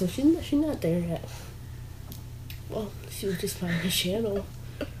 Yeah, so she's not there yet. Well, she was just finding his channel.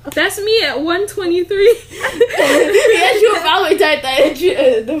 That's me at 123. Yeah, she would probably type that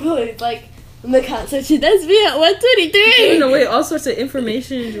in the voice, like, in the comment section. That's me at 123! Giving away all sorts of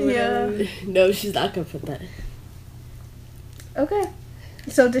information. or Yeah. whatever. No, she's not gonna put that. Okay.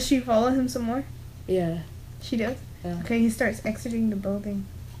 So does she follow him some more? Yeah. She does? Yeah. Okay, he starts exiting the building.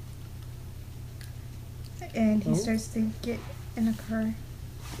 and he Oh. starts to get in a car.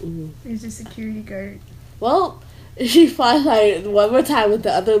 Mhm. There's a security guard. Well, she flies like one more time with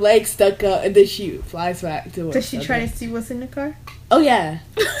the other leg stuck out, and then she flies back to. Does she try to see what's in the car? Oh yeah,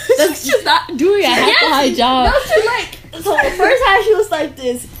 That's just not doing a half high job. No, she like. So the first time she was like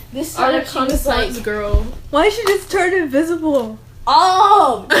this. This Our time she was like, reconnaissance girl. Why did she just turn invisible?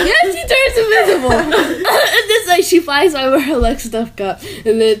 oh, yes, she turns invisible. And then like she flies over her leg stuck up,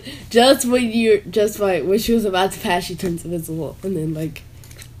 and then just when when she was about to pass, she turns invisible, and then like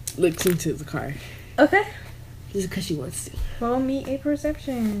looks into the car Okay. just because she wants to. Roll me a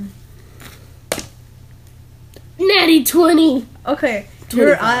perception. Natty 20. Okay.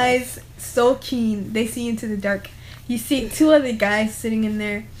 Your 25. eyes so keen. They see into the dark. You see two other guys sitting in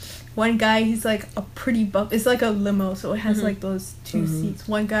there. One guy, he's like a pretty buff. It's like a limo, so it has like those two seats.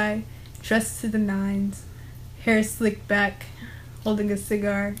 One guy dressed to the nines, hair slicked back, holding a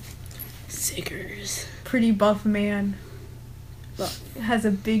cigar. Sickers. Pretty buff man. Has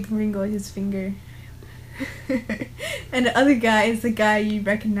a big ring on his finger. And the other guy is the guy you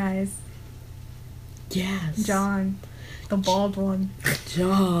recognize, Yes. John, the bald one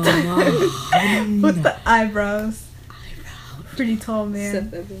John. with the eyebrows. Pretty tall man.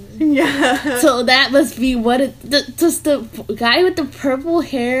 Seth Everett. Yeah. So that must be what it. Does the guy with the purple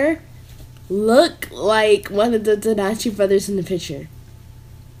hair look like one of the Donacci brothers in the picture?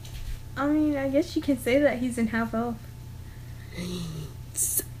 I mean, I guess you can say that he's in half elf.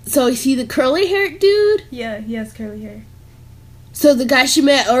 So is he the curly haired dude? Yeah, he has curly hair. So the guy she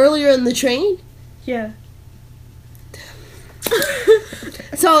met earlier in the train? Yeah.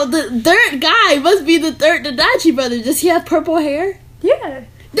 So the third guy must be the third Donacci brother. Does he have purple hair? Yeah.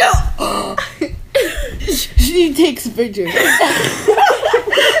 No! She takes a picture.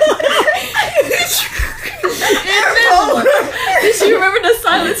 Did she remember to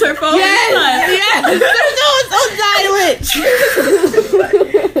silence her phone? Yes! No, it's so silent!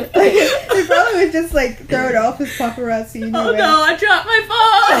 They probably would just like throw it off as paparazzi. Anyway. Oh no, I dropped my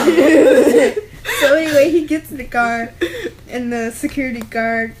phone! So anyway, he gets in the car, and the security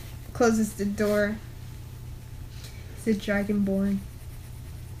guard closes the door. It's a dragonborn.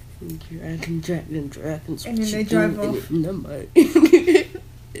 Dragon. And then they drive off.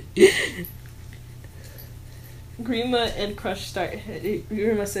 Grima and Crush start.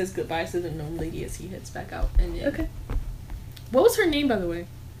 Grima says goodbye to the gnome lady as he heads back out. And then, Okay. what was her name, by the way?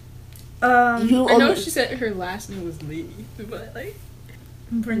 I know she said her last name was Lady, but like,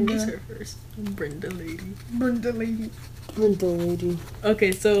 Brenda. who's her first? Brenda Lady. Brenda lady. Lady.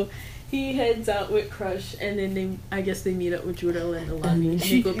 Okay, so he heads out with Crush, and then I guess they meet up with Jordella in the lobby. And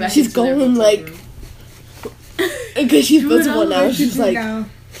they go back she's into their going, hotel like- room. Because she's visible now. She's like, Now.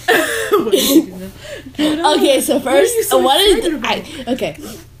 What did she do now? okay, so What are you first, so what is excited about? okay?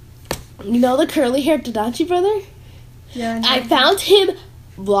 You know the curly haired Donacci brother? Yeah. I found him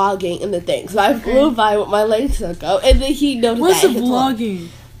vlogging in the thing, so I flew by with my legs stuck out, and then he noticed What's that the I hit vlog. vlogging?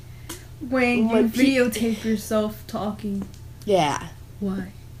 when you When videotape yourself talking, Yeah,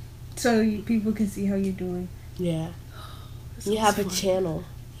 Why? so people can see how you're doing. yeah. This You is have a fun. channel.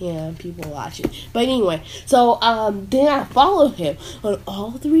 Yeah, people watch it. But anyway, so then I followed him, and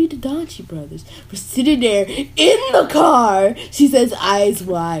all three Donacci brothers were sitting there in the car. She says, eyes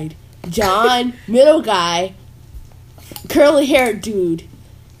wide. John, middle guy, curly haired dude,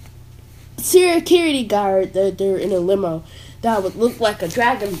 security guard. They're in a limo that would look like a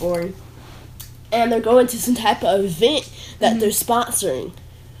dragonborn, and they're going to some type of event that they're sponsoring.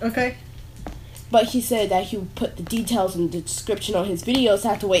 Okay. But he said that he would put the details in the description on his videos. So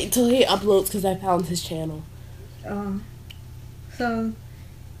I have to wait until he uploads because I found his channel. So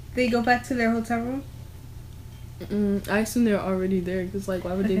they go back to their hotel room. I assume they're already there, because like,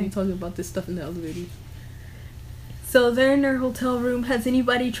 why would they Okay. be talking about this stuff in the elevator? So they're in their hotel room. Has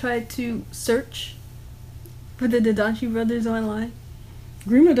anybody tried to search for the Donacci brothers online?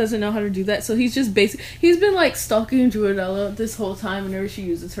 Grima doesn't know how to do that, so he's just he's been like stalking Jordella this whole time whenever she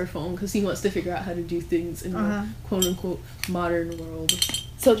uses her phone, because he wants to figure out how to do things in the quote unquote modern world.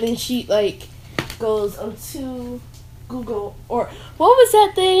 So then she goes onto Google, or what was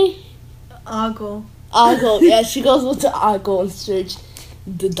that thing? Ogle. Ogle. Yeah, she goes onto Ogle and search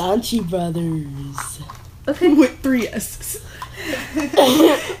the Donacci brothers. Okay. With 3 S's.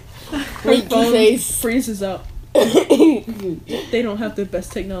 Winky face. freezes up. They don't have the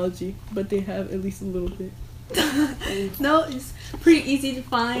best technology, but they have at least a little bit. No, it's pretty easy to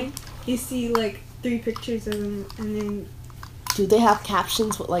find. You see like 3 pictures of them, and then Do they have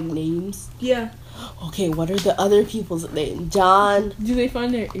captions with names? yeah. Okay, what are the other people's names? John. Do they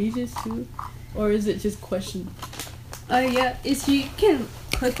find their ages too? Or is it just question? Yeah. Is you can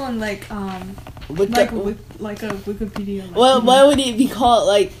click on like a Wikipedia. Like, Well, why would it be called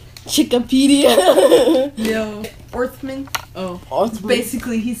like Chickapedia? No, Earthman. Oh,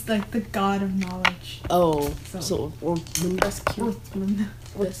 Basically, he's like the god of knowledge. Oh, So- so Orphan. that's cute. Earthman.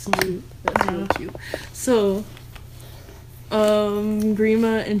 That's cute. That's real cute. So,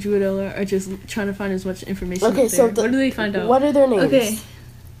 Grima and Druidella are just trying to find as much information. Okay, up so there. What do they find out? What are their names? Okay.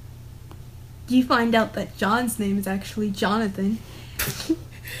 You find out that John's name is actually Jonathan.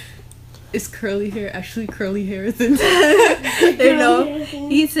 Is curly hair actually curly hair? Then You know,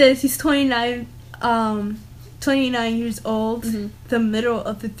 he says he's 29 years old, Mhm. the middle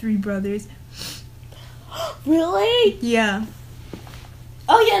of the three brothers. Really? Yeah.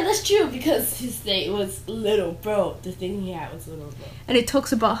 Oh yeah, that's true because his name was Little Bro. The thing he had was Little Bro. And it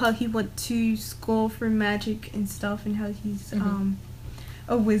talks about how he went to school for magic and stuff, and how he's Mhm.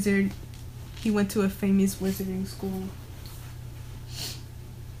 a wizard. He went to a famous wizarding school.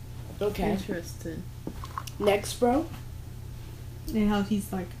 Okay. interesting. Next, bro. And how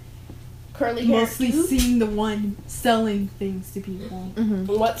he's like Curly hair. mostly dude. seeing the one selling things to people. Mm-hmm.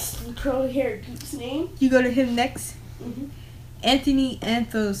 What's the curly hair dude's name? You go to him next. Mm-hmm. Anthony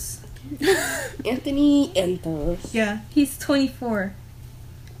Anthos. Anthony Anthos. Yeah, he's 24.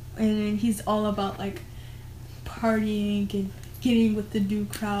 And he's all about like partying and getting with the new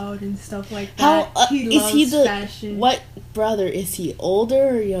crowd and stuff like that. How he is loves he the fashion. what brother is he? Older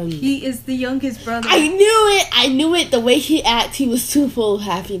or younger? He is the youngest brother. I knew it. I knew it. The way he acted, he was too full of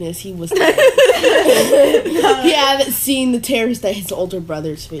happiness. He was. He haven't seen the tears that his older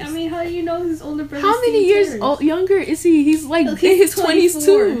brothers face. I mean, how do you know his older brother? How many years younger is he? He's like Oh, in he's his 20s 24.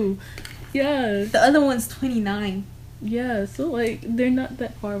 too. Yeah, The other one's 29. yeah. So like they're not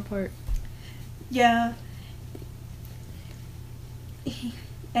that far apart. Yeah.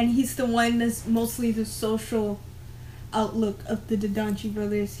 And he's the one that's mostly the social outlook of the Dadanchi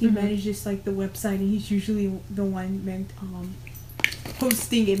brothers. He Mhm. manages like the website, and he's usually the one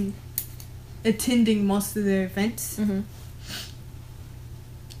hosting and attending most of their events. Mm-hmm.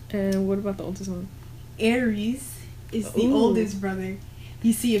 And what about the oldest one? Aries is the Ooh. oldest brother.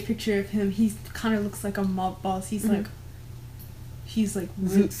 You see a picture of him. He kind of looks like a mob boss. He's Mhm. like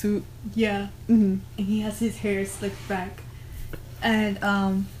Zoot suit. yeah, Mm-hmm. and he has his hair slicked back, and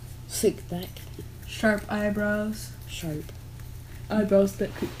Slick back, sharp eyebrows. sharp. Eyebrows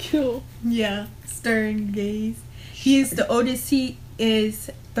that could kill. Yeah, stern gaze. He is the oldest. He is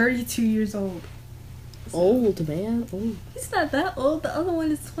 32 years old. Old man. Old. He's not that old. The other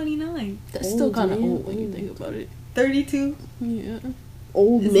one is 29. That's still Old, kind of man. old when you think about it. 32. Yeah.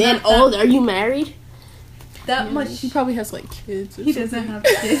 Old It's man. not that- Old. Are you married? That Yeah, much. He probably has like kids. Or He something. doesn't have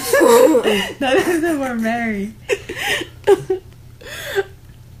kids. None of them are married.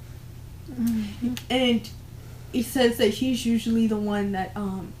 And he says that he's usually the one that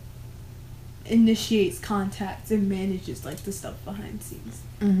initiates contacts and manages like the stuff behind the scenes.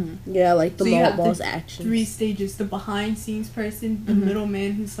 Mm-hmm. Yeah, like the So you mob have the boss action. 3 stages: the behind scenes person, the Mhm.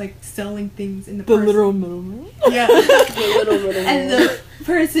 middleman who's like selling things, and the The person- literal middleman. yeah, The little and the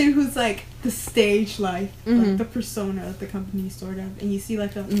person who's like the stage life, Mhm. like the persona of the company, sort of. And you see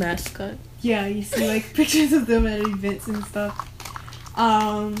like a Mascot. yeah, you see like pictures of them at events and stuff.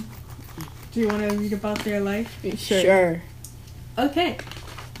 Do you want to read about their life? Sure. Okay.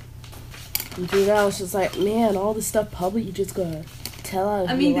 Dude, I was just like, man, all this stuff public, you just gotta tell out.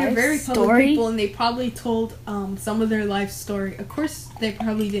 I mean, your they're life very public story. people, and they probably told some of their life story. Of course, they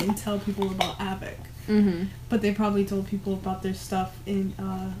probably didn't tell people about Avic, Mm-hmm. but they probably told people about their stuff in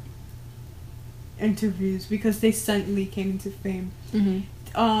interviews because they suddenly came into fame. Mm-hmm.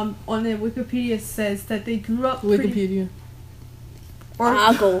 On the Wikipedia it says that they grew up pretty- Wikipedia. or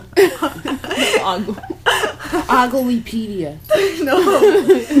Ogle. Ogle. Oglepedia.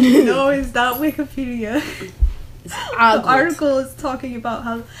 no, it's not Wikipedia. It's The Ogle. article is talking about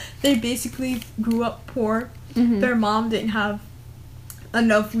how they basically grew up poor. Mm-hmm. Their mom didn't have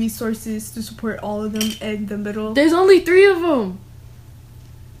enough resources to support all of them in the middle. There's only 3 of them.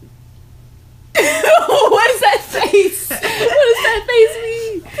 What is that face? What does that face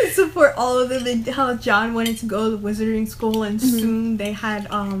mean? To support all of them, and how John wanted to go to wizarding school, and Mhm. soon they had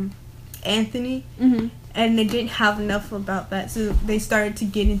Anthony, Mm-hmm. and they didn't have enough about that, so they started to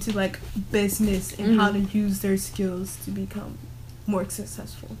get into like business and how to use their skills to become more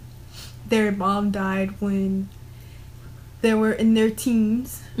successful. Their mom died when they were in their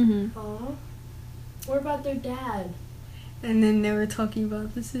teens, Mm-hmm. Aw. What about their dad? and then they were talking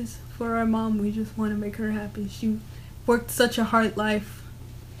about, this is for our mom, we just want to make her happy. She worked such a hard life,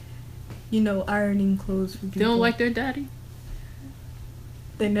 ironing clothes for people. They don't like their daddy.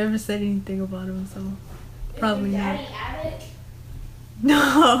 They never said anything about him, so probably not.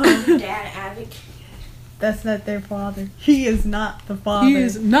 No, Dad, Avic. that's not their father. He is not the father. He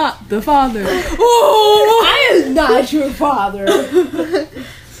is not the father. I am not your father.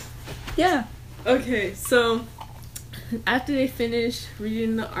 Yeah. Okay, so after they finish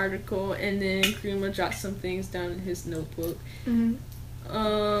reading the article, and then Kurima drops some things down in his notebook.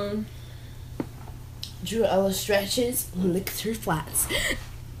 Joella stretches, licks her flats.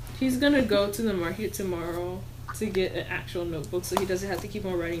 He's gonna go to the market tomorrow to get an actual notebook, so he doesn't have to keep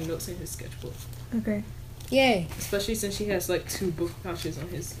on writing notes in his sketchbook. Okay. Yay. Especially since he has like 2 book pouches on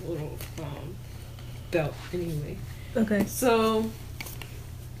his little belt anyway. Okay. So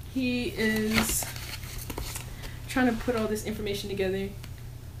he is trying to put all this information together.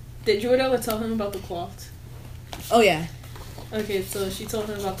 Did Joella tell him about the cloth? Oh yeah. Okay, so she told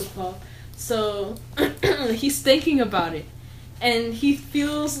him about the cloth. So he's thinking about it, and he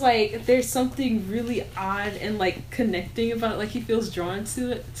feels like there's something really odd and like connecting about it. Like he feels drawn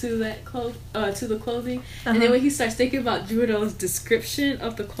to it, to the clothing. And then when he starts thinking about Joella's description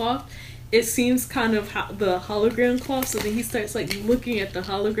of the cloth, it seems kind of the hologram cloth. So then he starts like looking at the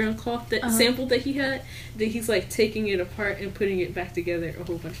hologram cloth that sample that he had. Then he's like taking it apart and putting it back together a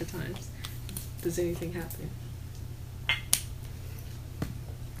whole bunch of times. Does anything happen?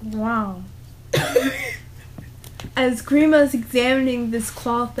 Wow. As Kurima's examining this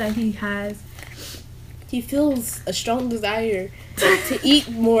cloth that he has, He feels a strong desire to eat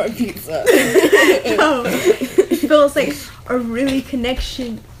more pizza. he feels like a really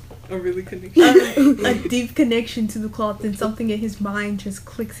connection, A really connection. a deep connection to the cloth, and something in his mind just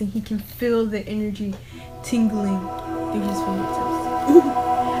clicks, and he can feel the energy tingling through his fingertips.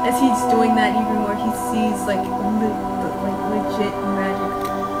 As he's doing that even more, he sees like legit magic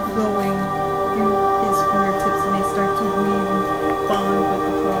flowing through his fingertips, and they start to weave and bond with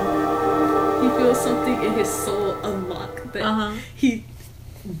the cloth. He feels something in his soul unlock that he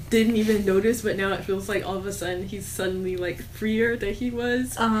didn't even notice, but now it feels like all of a sudden he's suddenly like freer than he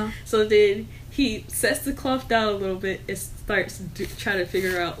was. So then he sets the cloth down a little bit and starts trying to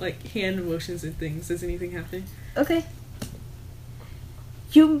figure out like hand motions and things. Does anything happen? Okay.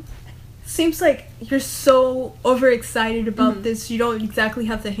 Seems like you're so overexcited about this. You don't exactly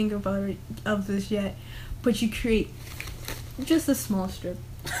have the hang of this yet, but you create just a small strip.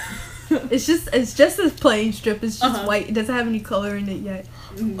 It's just a plain strip. It's just white. It doesn't have any color in it yet.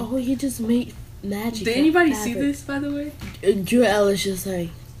 Oh, he just made magic. Did anybody see this, by the way? And Joella's just like,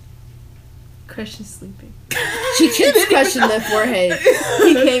 Crush is sleeping. she keeps crushing their forehead.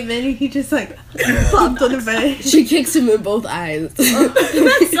 He came in and he just like popped on the bed. She kicks him in both eyes.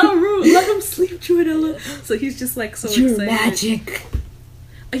 That's so rude. Let him sleep, Joella. So he's just like so You're excited. magic.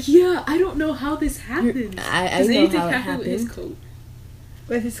 Yeah, I don't know how this happens. I Does know anything how it happen with his happened. coat?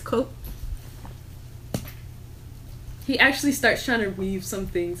 With his coat. He actually starts trying to weave some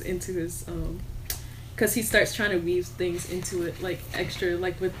things into his because he starts trying to weave things into it like extra,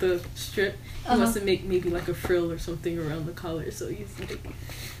 like with the strip he wants to make maybe like a frill or something around the collar, so he's like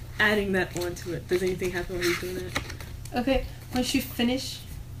adding that onto it. Does anything happen when he's doing that? Okay, once you finish,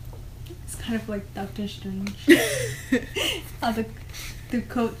 it's kind of like Doctor Strange. How the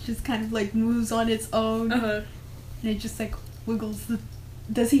coat just kind of like moves on its own, and it just like wiggles.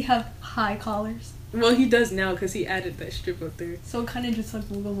 Does he have high collars? Well, he does now because he added that strip up there. So it kind of just like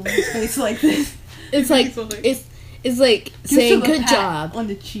wiggles on his face like this. It's like it's like saying good job on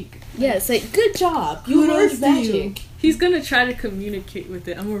the cheek. Yeah, it's like good job. You Kudos learned to you. magic. He's gonna try to communicate with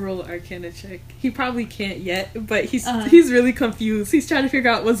it. I'm gonna roll an Arcana check. He probably can't yet, but he's really confused. He's trying to figure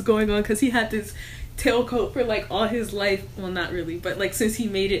out what's going on because he had this tailcoat for like all his life. Well, not really, but like since he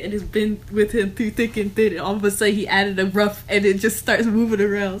made it and it's been with him through thick and thin, and all of a sudden he added a ruff and it just starts moving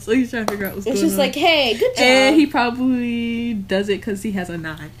around. So he's trying to figure out what's going on. It's just like, hey, good job. And he probably does it because he has a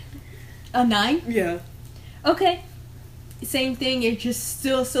 9. A 9? Yeah. Okay. Same thing. You're just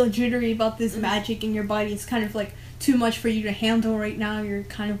still so jittery about this magic in your body. It's kind of like too much for you to handle right now. You're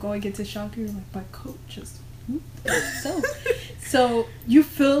kind of going into shock. You're like, my coat just so you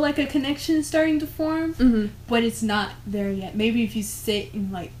feel like a connection is starting to form, but it's not there yet. Maybe if you sit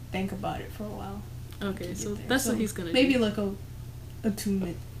and like think about it for a while. Okay, so that's what he's gonna maybe do. like a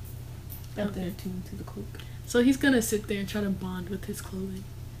attunement. Attuned to the cloak. So he's gonna sit there and try to bond with his clothing.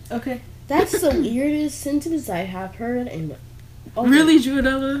 Okay. That's the weirdest sentence I have heard in really,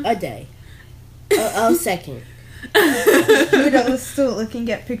 Joella? a day. A second. I was still looking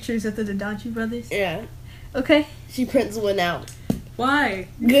at pictures of the Dadachi brothers. Yeah. Okay. She prints one out. Why?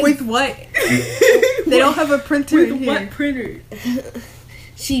 With what? They don't have a printer in With here. what printer?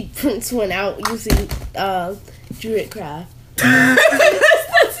 She prints one out using Druid Craft. That's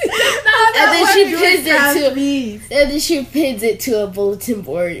she pins it to a bulletin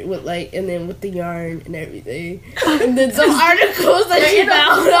board with with the yarn and everything. And then some articles that she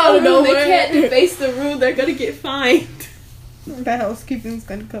found out of nowhere. They can't deface the rule. They're gonna get fined. The housekeeping's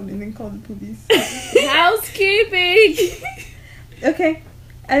gonna come in and call the police. Housekeeping. Okay,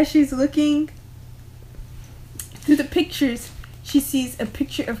 as she's looking through the pictures, she sees a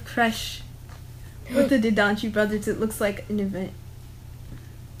picture of Crush with the Didanchi brothers. It looks like an event.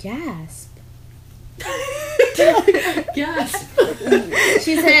 Gasp. Gasp.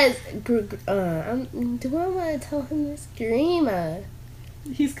 She says, do I want to tell him this? Grima.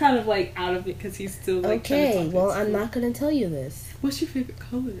 He's kind of like out of it because he's still like. Okay, well, I'm not going to tell you this. What's your favorite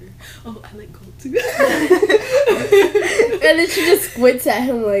color? Oh, I like gold too. And then she just squints at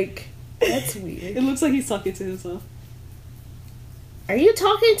him like, that's weird. It looks like he's talking to himself. Are you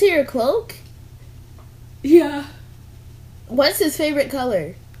talking to your cloak? Yeah. What's his favorite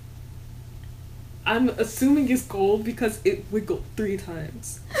color? I'm assuming it's gold because it wiggled 3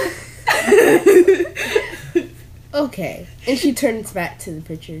 times. Okay. And she turns back to the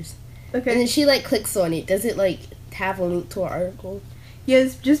pictures. Okay. And then she clicks on it. Does it have a link to an article? Yeah,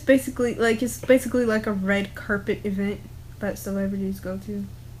 it's just basically like a red carpet event that celebrities go to.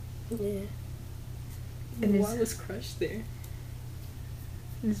 Yeah. And why was Crush there?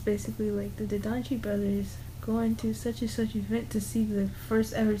 It's basically like the Didanchi brothers going to such and such event to see the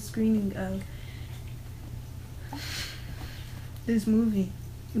first ever screening of this movie.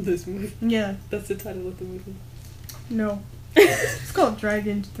 This movie? Yeah. That's the title of the movie. No. It's called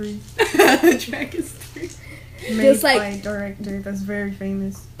Dragons 3. Dragons 3. Made by a director that's very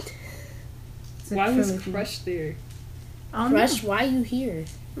famous. Why was Crush there? Crush, why you here?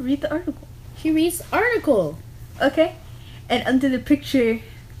 Read the article. She reads the article. Okay. And under the picture,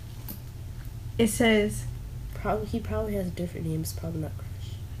 it says... He probably has a different name. It's probably not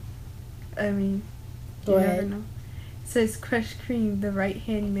Crush. I mean, Go ahead. Never know. It says Crush Cream, the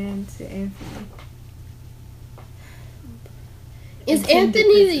right-hand man to Anthony. Is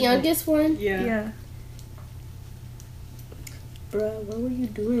Anthony the youngest one? Yeah. Bruh, what were you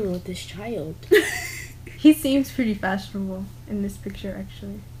doing with this child? He seems pretty fashionable in this picture,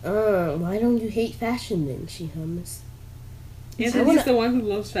 actually. Why don't you hate fashion then? She hums. Anthony's the one who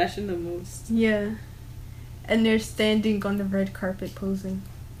loves fashion the most. Yeah. And they're standing on the red carpet posing.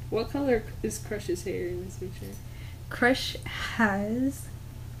 What color is Crush's hair in this picture? Crush has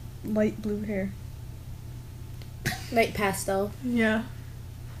light blue hair. Light pastel. Yeah.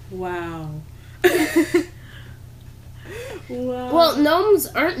 Wow. Wow. Well,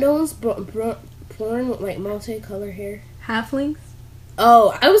 aren't gnomes born with multicolored hair? Halflings?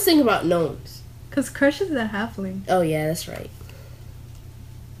 Oh, I was thinking about gnomes. Because Crush is a halfling. Oh yeah, that's right.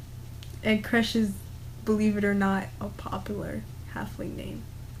 And Crush is, believe it or not, a popular halfling name.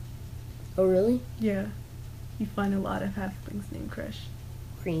 Oh really? Yeah. You find a lot of halflings named Crush.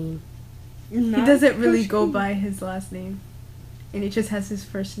 Cream. He doesn't really go by his last name. And it just has his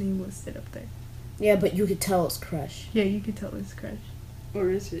first name listed up there. Yeah, but you could tell it's Crush. Yeah, you could tell it's Crush. Or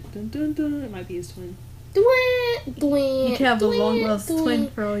is it? Dun dun dun. It might be his twin. You You can have a long-lost twin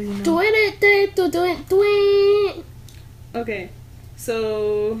for all you know. Okay,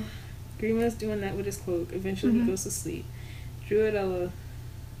 so Grima's doing that with his cloak. Eventually he goes to sleep. Druidella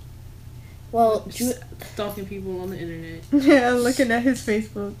Well, stalking people on the internet. Yeah, looking at his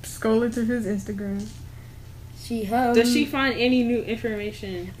Facebook, scrolling through his Instagram. Does she find any new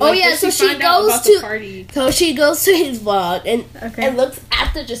information? Oh yeah, so she goes to the party. So she goes to his blog and Okay. and looks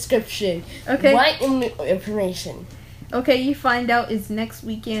at the description. Okay. What information? Okay, you find out it's next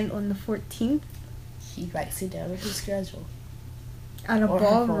weekend on the 14th She writes it down on his schedule. at a Or her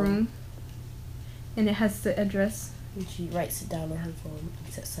ballroom. And it has the address And she writes it down on her phone.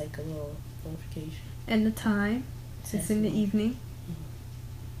 It sets a little notification. and the time. It's in the evening.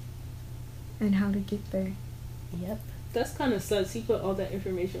 And how to get there. Yep. That's kind of sus. He put all that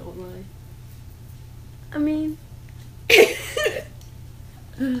information online. I mean, I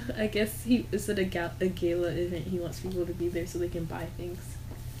guess it's at a gala event. He wants people to be there so they can buy things.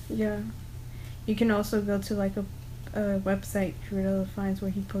 yeah. You can also go to like a website, Druidella finds,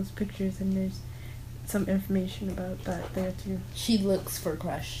 where he posts pictures and there's some information about that there too. She looks for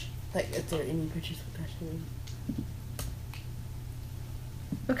Crush. Like, if there are any pictures of Crush in them.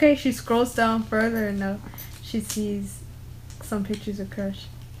 Okay, she scrolls down further and now she sees some pictures of Crush.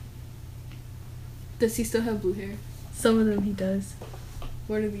 Does he still have blue hair? Some of them he does.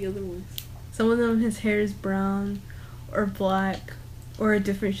 What are the other ones? Some of them his hair is brown or black or a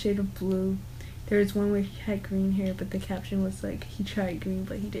different shade of blue. There was one where he had green hair, but the caption was like, he tried green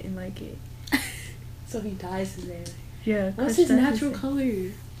but he didn't like it. So he dyes his hair. Yeah. What's Crush his dyes natural hair. color?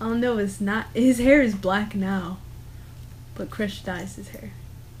 I don't know. It's not. His hair is black now, but Crush dyes his hair.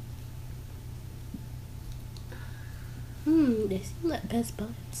 They seem like best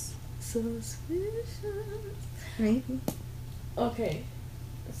buds. Suspicious. Maybe. Okay,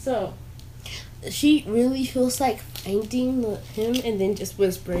 so She really feels like finding him and then just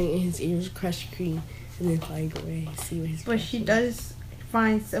whispering in his ears, "Crush cream," and then flying away. See what he's. But she does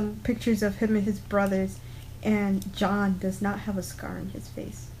find some pictures of him and his brothers, and John does not have a scar on his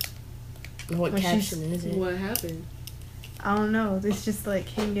face. What Well, caption is it? what happened? I don't know. It's just like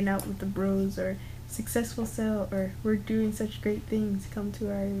hanging out with the bros or successful sale or we're doing such great things. Come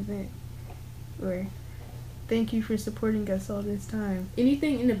to our event. Or thank you for supporting us all this time.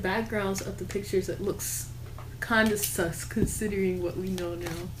 Anything in the backgrounds of the pictures that looks kind of sus, considering what we know now.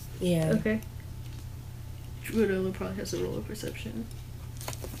 Yeah. Okay. Drudella probably has a roller perception.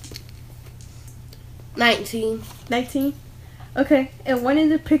 19. 19. Okay. And one of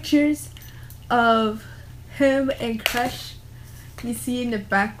the pictures of him and Crush, you see in the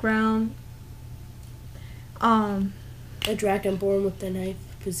background, A dragonborn with the knife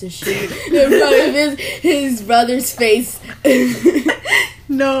position in front of his brother's face.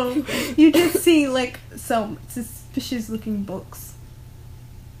 no, you just see like some suspicious looking books.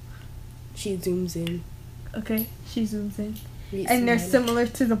 She zooms in. Okay, she zooms in. Reads And they're some similar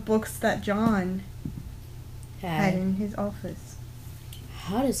to the books that John had Had. in his office.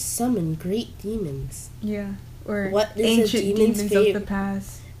 How to summon great demons. Yeah. Or What is a ancient demon's demons of the favorite-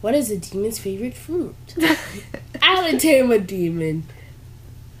 past. What is a demon's favorite fruit? How to tame a demon.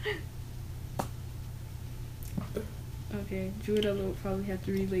 Okay, Drudella will probably have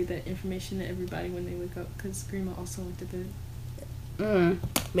to relay that information to everybody when they wake up, because Grima also went to bed.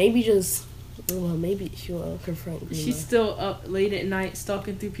 Maybe just. Well, maybe she'll confront Grima. She's still up late at night,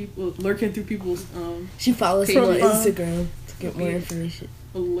 stalking through people, lurking through people's She follows him on Profile. Instagram to get more Yeah. information.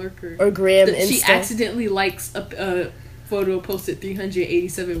 a lurker. Or Graham That Insta. she accidentally likes a photo posted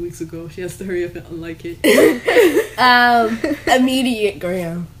 387 weeks ago. She has to hurry up and unlike it. Immediate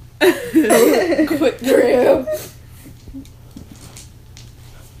Graham. Quick Graham.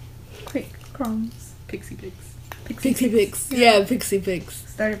 Quick crumbs. Pixie pics. Pixie Pix. Yeah, Pixie Pix.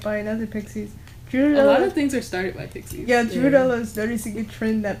 Started by another Pixies. A lot of Drudella. things are started by pixies. Yeah, Drudella is noticing a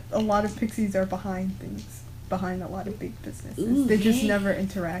trend that a lot of Pixies are behind things. Behind a lot of big businesses. Ooh, they just hey. never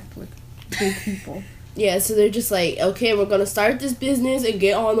interact with big people. Yeah, so they're just like, okay, we're gonna start this business and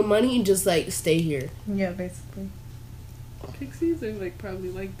get all the money and just like stay here. Yeah, basically. Pixies are like probably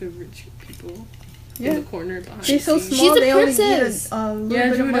like the rich people in Yeah. the corner behind. She's so the scenes. small She's a they only princess. get a little Yeah,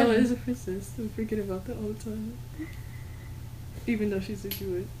 bit of Drudella money. is a princess. I forget about that all the time. Even though she's a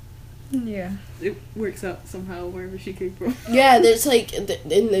Druid, Yeah. it works out somehow wherever she came from. Yeah, there's like in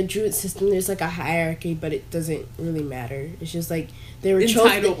the Druid system, there's like a hierarchy, but it doesn't really matter. It's just like they were In chosen.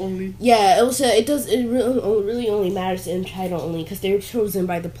 title only. Yeah, it was. It does. It really only matters in title only because they were chosen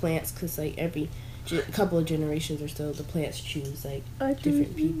by the plants. Because like every couple of generations or so, the plants choose like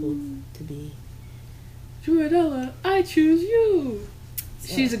different people to be. Drudella, I choose you.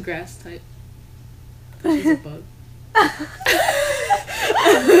 So- She's a grass type. She's a bug.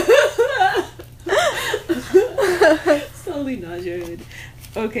 Slowly nod your head.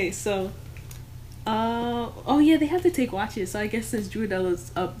 Okay, so oh yeah, they have to take watches. So I guess since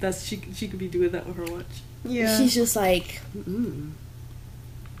Druidella's up, that's she could be doing that with her watch. Yeah. She's just like.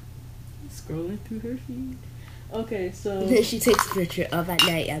 Scrolling through her feed. Okay, so And then she takes a picture of at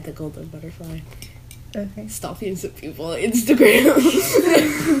night at the Golden Butterfly, Okay. stalking some people on Instagram.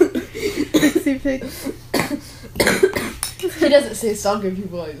 Pixie Pix. She doesn't say stalking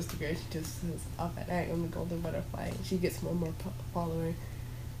people on Instagram. She just says off at night on the Golden Butterfly. And she gets more and more followers.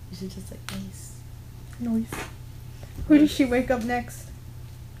 She's just like nice. Noise. Who does she wake up next?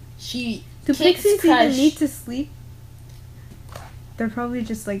 She Do kicks pixies Crush. even need to sleep? They're probably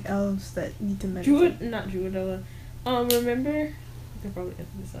just like elves that need to meditate. not Druidella. Remember? I can probably edit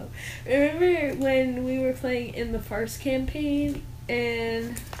this out. Remember when we were playing in the first campaign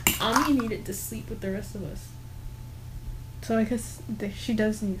and Ami needed to sleep with the rest of us? So I guess she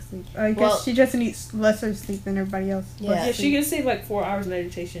does need sleep. I guess Well- she just needs lesser sleep than everybody else. Yeah. Yeah, she can save like 4 hours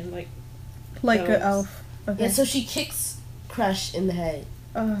meditation. Like, Like an elves. elf. Okay. Yeah, so she kicks Crush in the head.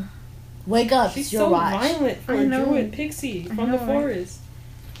 Uh, Wake up, she's it's your so watch. violent for I a know. druid pixie I from know, the right? forest.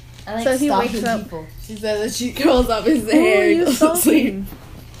 I like So he stalking wakes up- people. She says that she curls up his who hair are and you goes to sleep.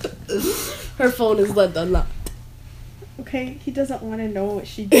 stalking? Her phone is left unlocked. Okay, he doesn't want to know what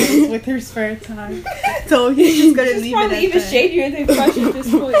she does with her spare time. So he's just gonna She's leave it probably at even that. shadier than Crush at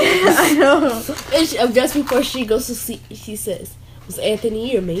this point. I know. And just before she goes to sleep, she says, Was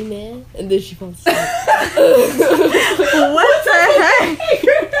Anthony your main man? And then she falls asleep. What the heck?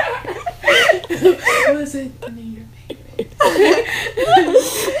 Was Anthony your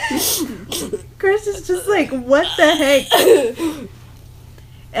Chris is just like, what the heck?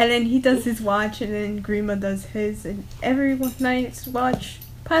 And then he does his watch, and then Grima does his, and every night's watch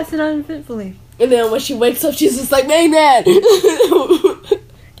passes uneventfully. And then when she wakes up, she's just like, main man!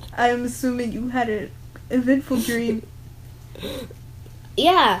 I am assuming you had an eventful dream.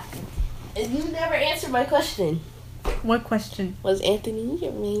 Yeah. And you never answered my question. What question? Was Anthony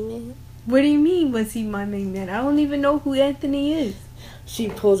your main man? What do you mean, was he my main man? I don't even know who Anthony is. She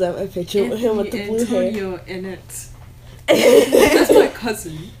pulls out a picture of him with the blue hair. Antonio Annette. That's my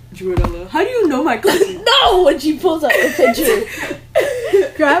cousin, Druidella. How do you know my cousin? No! When she pulls out a picture.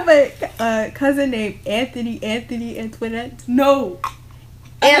 Grab a cousin named Anthony Antoinette. No.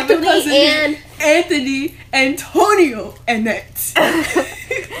 I have a Anthony cousin and... named Anthony Antonio Annette.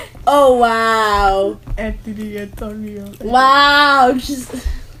 Oh, wow. Anthony Antonio. Wow. Just...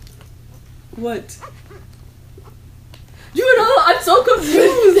 What? Druidella, I'm so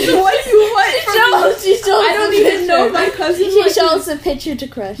confused. What do you want from me? She shows I don't the even picture. know my cousin. She shows a picture to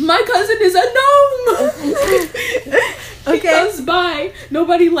Crush. My cousin is a gnome. He Okay. comes by.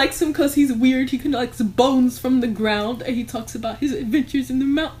 Nobody likes him because he's weird. He collects bones from the ground, and he talks about his adventures in the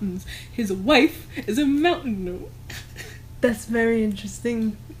mountains. His wife is a mountain gnome. That's very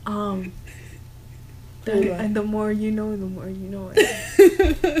interesting. And the more you know, the more you know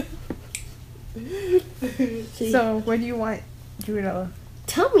it. So, what do you want, Judah?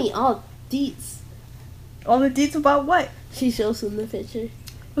 Tell me all deets. All the deets about what? She shows him the picture.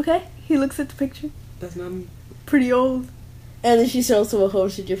 Okay. He looks at the picture. That's not me. Pretty old. And then she shows him a whole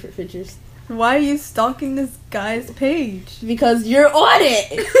bunch of different pictures. Why are you stalking this guy's page? Because you're on it!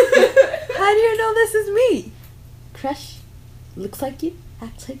 How do you know this is me? Crush looks like you,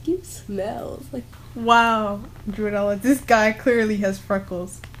 acts like you, smells like... Wow, Druidella, this guy clearly has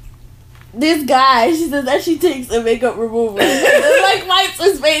freckles. This guy, she says that she takes a makeup remover and then, like, wipes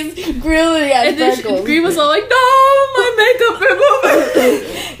his face, clearly has And then freckles. Green was all like, "No, my makeup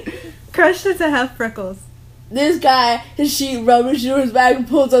remover." Crush doesn't have freckles. This guy, she rubs through his bag and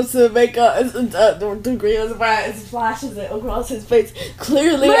pulls up some makeup, the green was bright and splashes it across his face.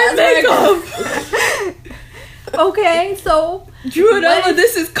 Clearly has makeup. Okay, so Druidella, What?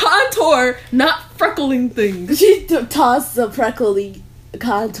 this is contour, not freckling things. She tossed the freckly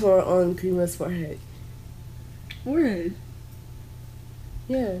contour on Grima's forehead. Word.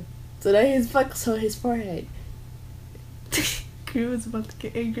 Yeah. So that his freckles on his forehead. Crew was about to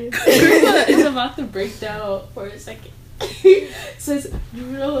get angry. Grima is about to break down for a second. Says,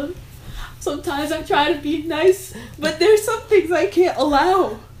 Druidella, sometimes I try to be nice, but there's some things I can't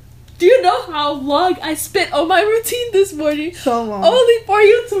allow. Do you know how long I spent on my routine this morning? So long. Only for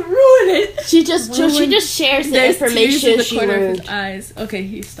you to ruin it. She just shares the There's tears in information the she corner of learned. his eyes. Okay,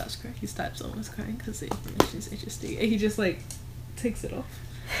 he stops crying. He stops almost crying because the information is interesting, and he just like takes it off.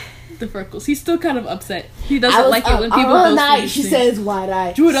 The freckles. He's still kind of upset. He doesn't like it when people all go night through she these says,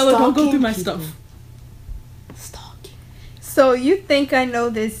 "Wide-eyed." Druidella, don't go stalking through my people. stuff. Stalking. So you think I know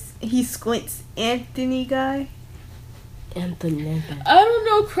this he squints Anthony guy? Anthony. I don't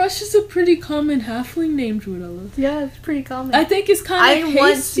know. Crush is a pretty common halfling name, Druidella. Yeah, it's pretty common. I think it's kind of I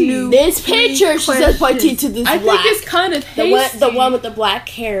once hasty. knew- This picture, she says, pointing questions. to this I black. think it's kind of hasty. The one with the black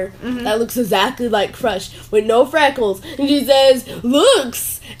hair Mhm. that looks exactly like Crush with no freckles. And she says,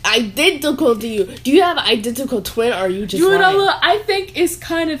 looks identical to you. Do you have an identical twin or are you just lying? Druidella, I think it's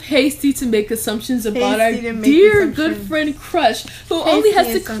kind of hasty to make assumptions about Hasty to our make dear assumptions. good friend Crush, who only has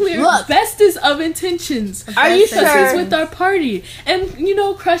the assumptions. clear Look. bestest of intentions. Are you Best sure? Is with our party. And, you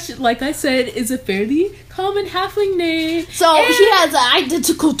know, Crush, like I said, is a fairly common halfling name. So And he has an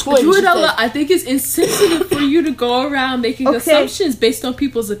identical twin. she Druidella, says. I think it's insensitive for you to go around making Okay. assumptions based on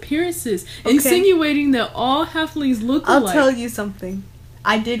people's appearances, Okay. insinuating that all halflings look I'll alike. tell you something.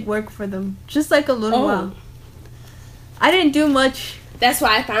 I did work for them, just like a little Oh. while. I didn't do much. That's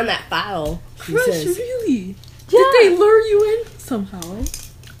why I found that file. She Crush, says. really? Yeah. Did they lure you in somehow?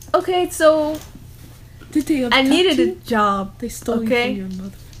 Okay, so Did they I abduct needed a you? job. They stole Okay. you from your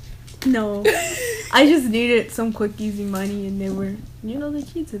mother. No, I just needed some quick, easy money, and they were, the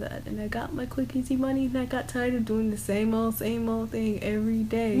key to that. And I got my quick, easy money, and I got tired of doing the same old thing every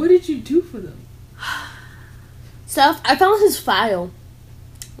day. What did you do for them? So I found his file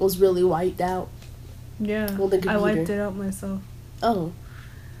was really wiped out. Yeah, Well, the I wiped computer. it out myself. Oh,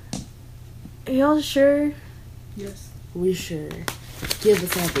 Y'all sure? Yes. we sure. Give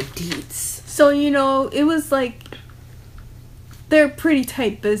us all the deets. So, it was like they're a pretty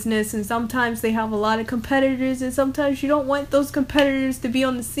tight business, and sometimes they have a lot of competitors, and sometimes you don't want those competitors to be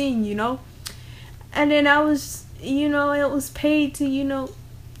on the scene, you know? And then I was, it was paid to,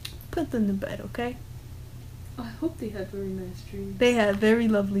 put them to bed, okay? I hope they had very nice dreams. They had very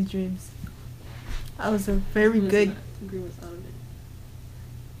lovely dreams. I was a very good Green was out of it.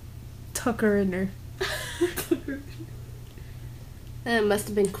 tucker in her. It must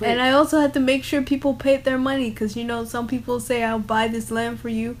have been quick. And I also had to make sure people paid their money, because, some people say, I'll buy this land for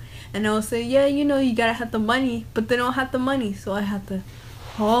you. And they'll say, yeah, you gotta have the money, but they don't have the money. So I have to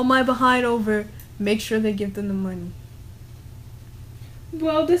haul my behind over, make sure they give them the money.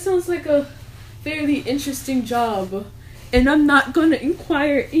 Well, this sounds like a fairly interesting job. And I'm not going to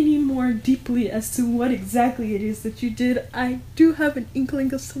inquire any more deeply as to what exactly it is that you did. I do have an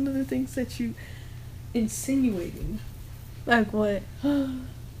inkling of some of the things that you insinuating. Like what?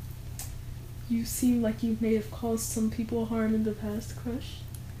 You seem like you may have caused some people harm in the past, Crush.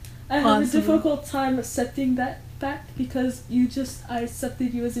 I have Possibly. a difficult time accepting that fact because I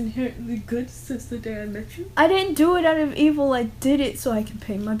accepted you as inherently good since the day I met you. I didn't do it out of evil. I did it so I can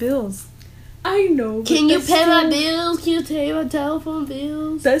pay my bills. I know. Can but you that pay my still- bills? Can you pay my telephone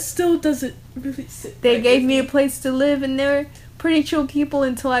bills? That still doesn't really sit. They right gave with me a place to live, and they were pretty chill people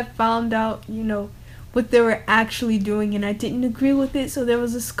until I found out, what they were actually doing, and I didn't agree with it, so there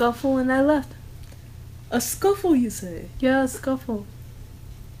was a scuffle, and I left. A scuffle, you say? Yeah, a scuffle.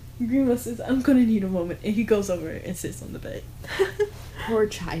 Grima says, I'm gonna need a moment, and he goes over and sits on the bed. Poor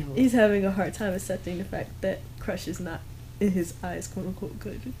child. He's having a hard time accepting the fact that Crush is not, in his eyes, quote-unquote,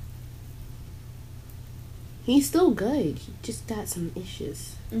 good. He's still good. He just got some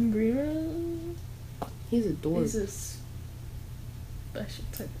issues. And Grima He's a dork. is a special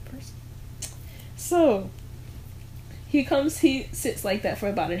type of person. So, he sits like that for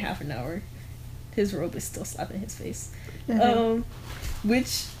about half an hour. His robe is still slapping his face.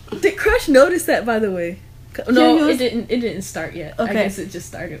 Which, did Crush notice that, by the way? No, he was- it didn't start yet. I Okay. guess it just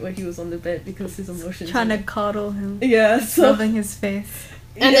started when he was on the bed because his emotions. Trying to coddle him, Yeah, so. rubbing his face,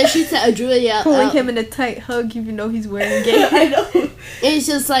 And then she said, Julia, pulling him in a tight hug, even though he's wearing gay. I know. it's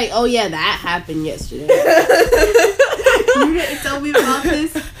just like, oh yeah, that happened yesterday. You didn't tell me about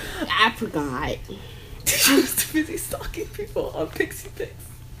this. I forgot. She was too busy stalking people on Pixie Pics.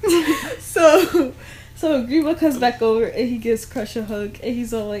 So Grima comes back over and he gives Crush a hug and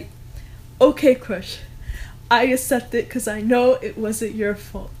he's all like, okay, Crush, I accept it because I know it wasn't your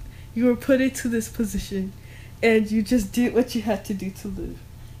fault. You were put into this position and you just did what you had to do to live.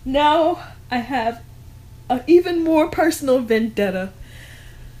 Now I have an even more personal vendetta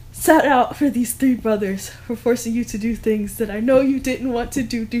set out for these three brothers for forcing you to do things that I know you didn't want to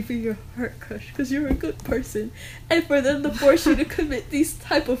do due to your heart, Crush, because you're a good person. And for them to force you to commit these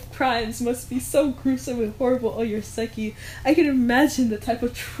type of crimes must be so gruesome and horrible on your psyche. I can imagine the type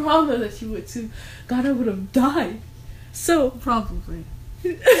of trauma that you went to. God, I would have died. So, Probably.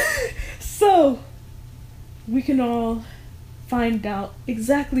 so, we can all find out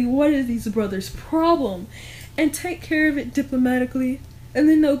exactly what is these brothers' problem and take care of it diplomatically. And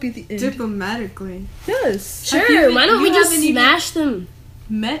then that'll be the end. Diplomatically. Yes. Sure, why don't we you just haven't even- smash them?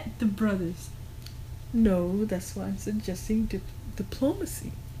 Met the brothers. No, that's why I'm suggesting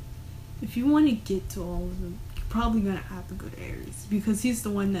diplomacy. If you want to get to all of them, you're probably going to have to go to Ares, because he's the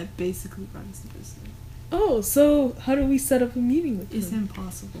one that basically runs the business. Oh, so how do we set up a meeting with It's him?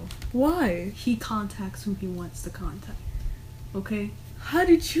 impossible. Why? He contacts who he wants to contact. Okay? How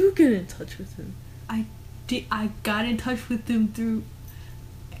did you get in touch with him? I got in touch with him through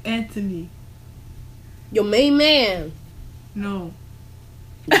Anthony. Your main man. No.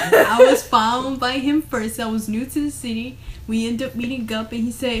 I was found by him first. I was new to the city. We ended up meeting up, and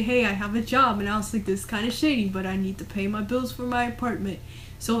he said, hey, I have a job. And I was like, this is kind of shady, but I need to pay my bills for my apartment.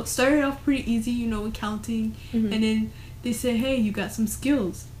 So it started off pretty easy, accounting. Mhm. And then they said, hey, you got some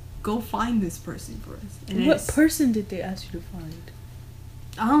skills. Go find this person for us. And What it's- person did they ask you to find?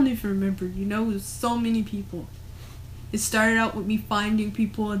 I don't even remember. It was so many people. It started out with me finding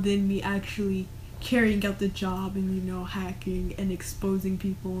people, and then me actually carrying out the job and, hacking and exposing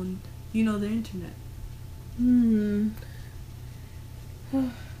people on, the internet.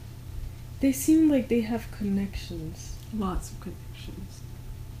 They seem like they have connections. Lots of connections.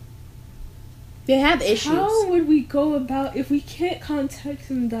 They have issues. How would we go about if we can't contact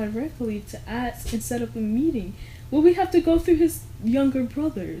him directly to ask and set up a meeting? Will we have to go through his younger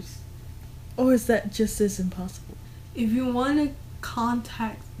brothers? Or is that just as impossible? If you want to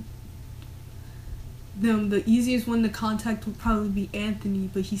contact them, the easiest one to contact would probably be Anthony,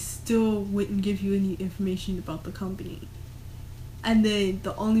 but he still wouldn't give you any information about the company. And then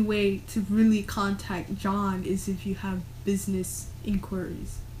the only way to really contact John is if you have business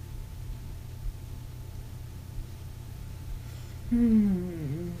inquiries?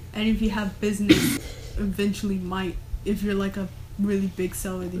 And if you have business, eventually might, if you're like a really big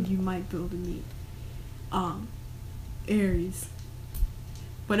seller, then you might be able to meet Aries.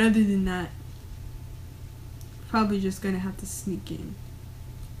 But other than that, probably just gonna have to sneak in.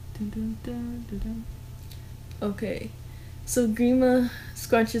 Dun, dun, dun, dun, dun. Okay, so Grima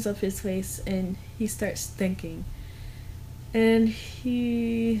scrunches up his face and he starts thinking. And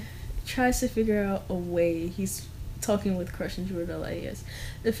he tries to figure out a way. He's talking with Crush and Jewelella, I guess,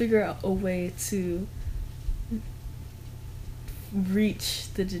 to figure out a way to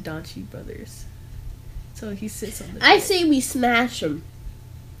reach the Jidanchi brothers. So he sits on the I bed. say we smash them.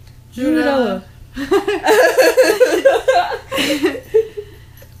 Jewelella.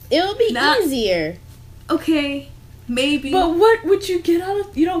 It'll be Not- easier. Okay, maybe. But what would you get out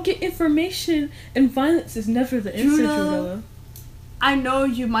of? You don't get information, and violence is never the answer, Jewelella. Jewelella. I know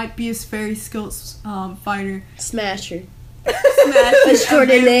you might be a very skilled fighter. Smash her. Smash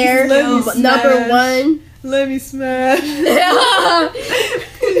Extraordinaire. Let me Number smash. one. Let me smash.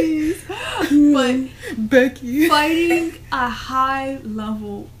 Please. But Becky. fighting a high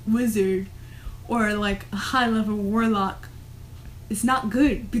level wizard or like a high level warlock is not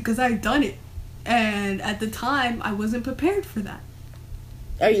good because I've done it. And at the time, I wasn't prepared for that.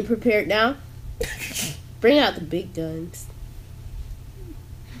 Are you prepared now? Bring out the big guns.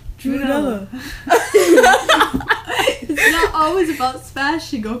 Jewelella. It's not always about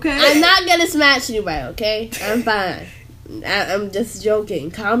smashing, okay? I'm not gonna smash anybody, okay? I'm fine. I'm just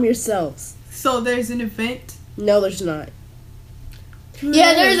joking. Calm yourselves. So there's an event. No, there's not.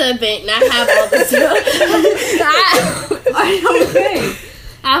 Yeah, there's an event, and I have all the stuff. Okay.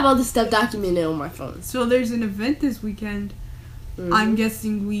 I have all the stuff documented on my phone. So there's an event this weekend. Mhm. I'm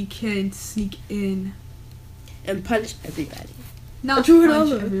guessing we can sneak in. And punch everybody. Not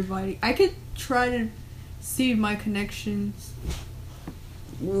Jewelella. punch everybody. I could try to see my connections.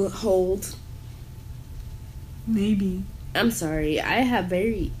 Hold. Maybe. I'm sorry. I have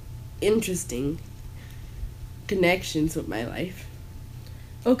very interesting connections with my life.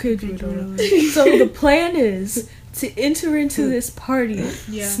 Okay, Okay, Jewelella. Jewelella. So the plan is to enter into this party,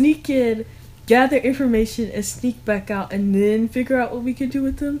 Yeah. sneak in, gather information, and sneak back out, and then figure out what we can do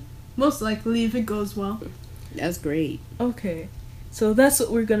with them. Most likely, if it goes well. That's great. Okay, so that's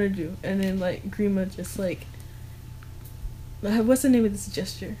what we're gonna do. And then like Grima just like, what's the name of this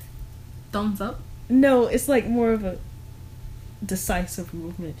gesture? Thumbs up. No, it's like more of a decisive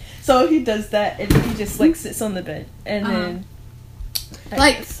movement. So he does that, and he just like sits on the bed, and then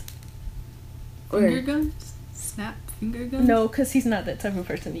Like Or- finger guns? Snap finger guns? no, because he's not that type of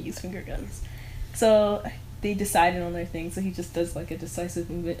person to use finger guns. So they decided on their thing. So he just does like a decisive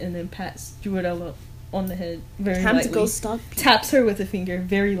movement, and then pats Jewelella on the head very Time lightly. to go stalk people. Taps her with a finger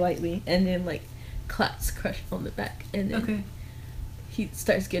very lightly, and then like claps Crush on the back, and then Okay. he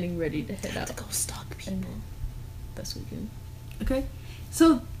starts getting ready to head Time out. to go stalk people. And then that's what we do. Okay.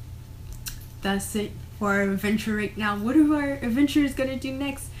 So that's it for our adventure right now. What are our adventurers gonna do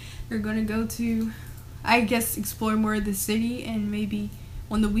next? They're gonna go to, I guess, explore more of the city and maybe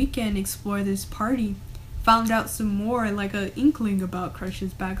on the weekend explore this party. Found out some more, like a inkling about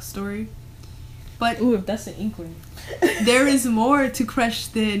Crush's backstory. But Ooh, if that's an inkling. there is more to Crush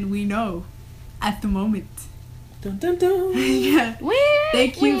than we know at the moment. Dun, dun, dun. Yeah.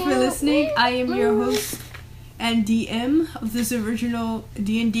 Thank you for listening. I am your host and DM of this original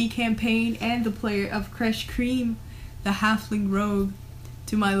D&D campaign and the player of Crush Cream, the halfling rogue.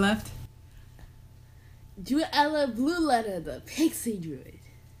 To my left, Jewelella Blue Letter, the pixie druid.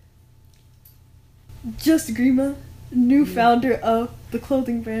 Just Grima, new founder of the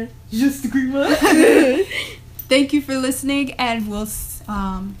clothing brand. Just Grima. thank you for listening, and we'll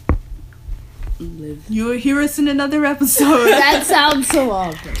Live. you'll hear us in another episode. That sounds so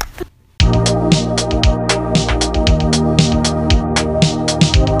awful.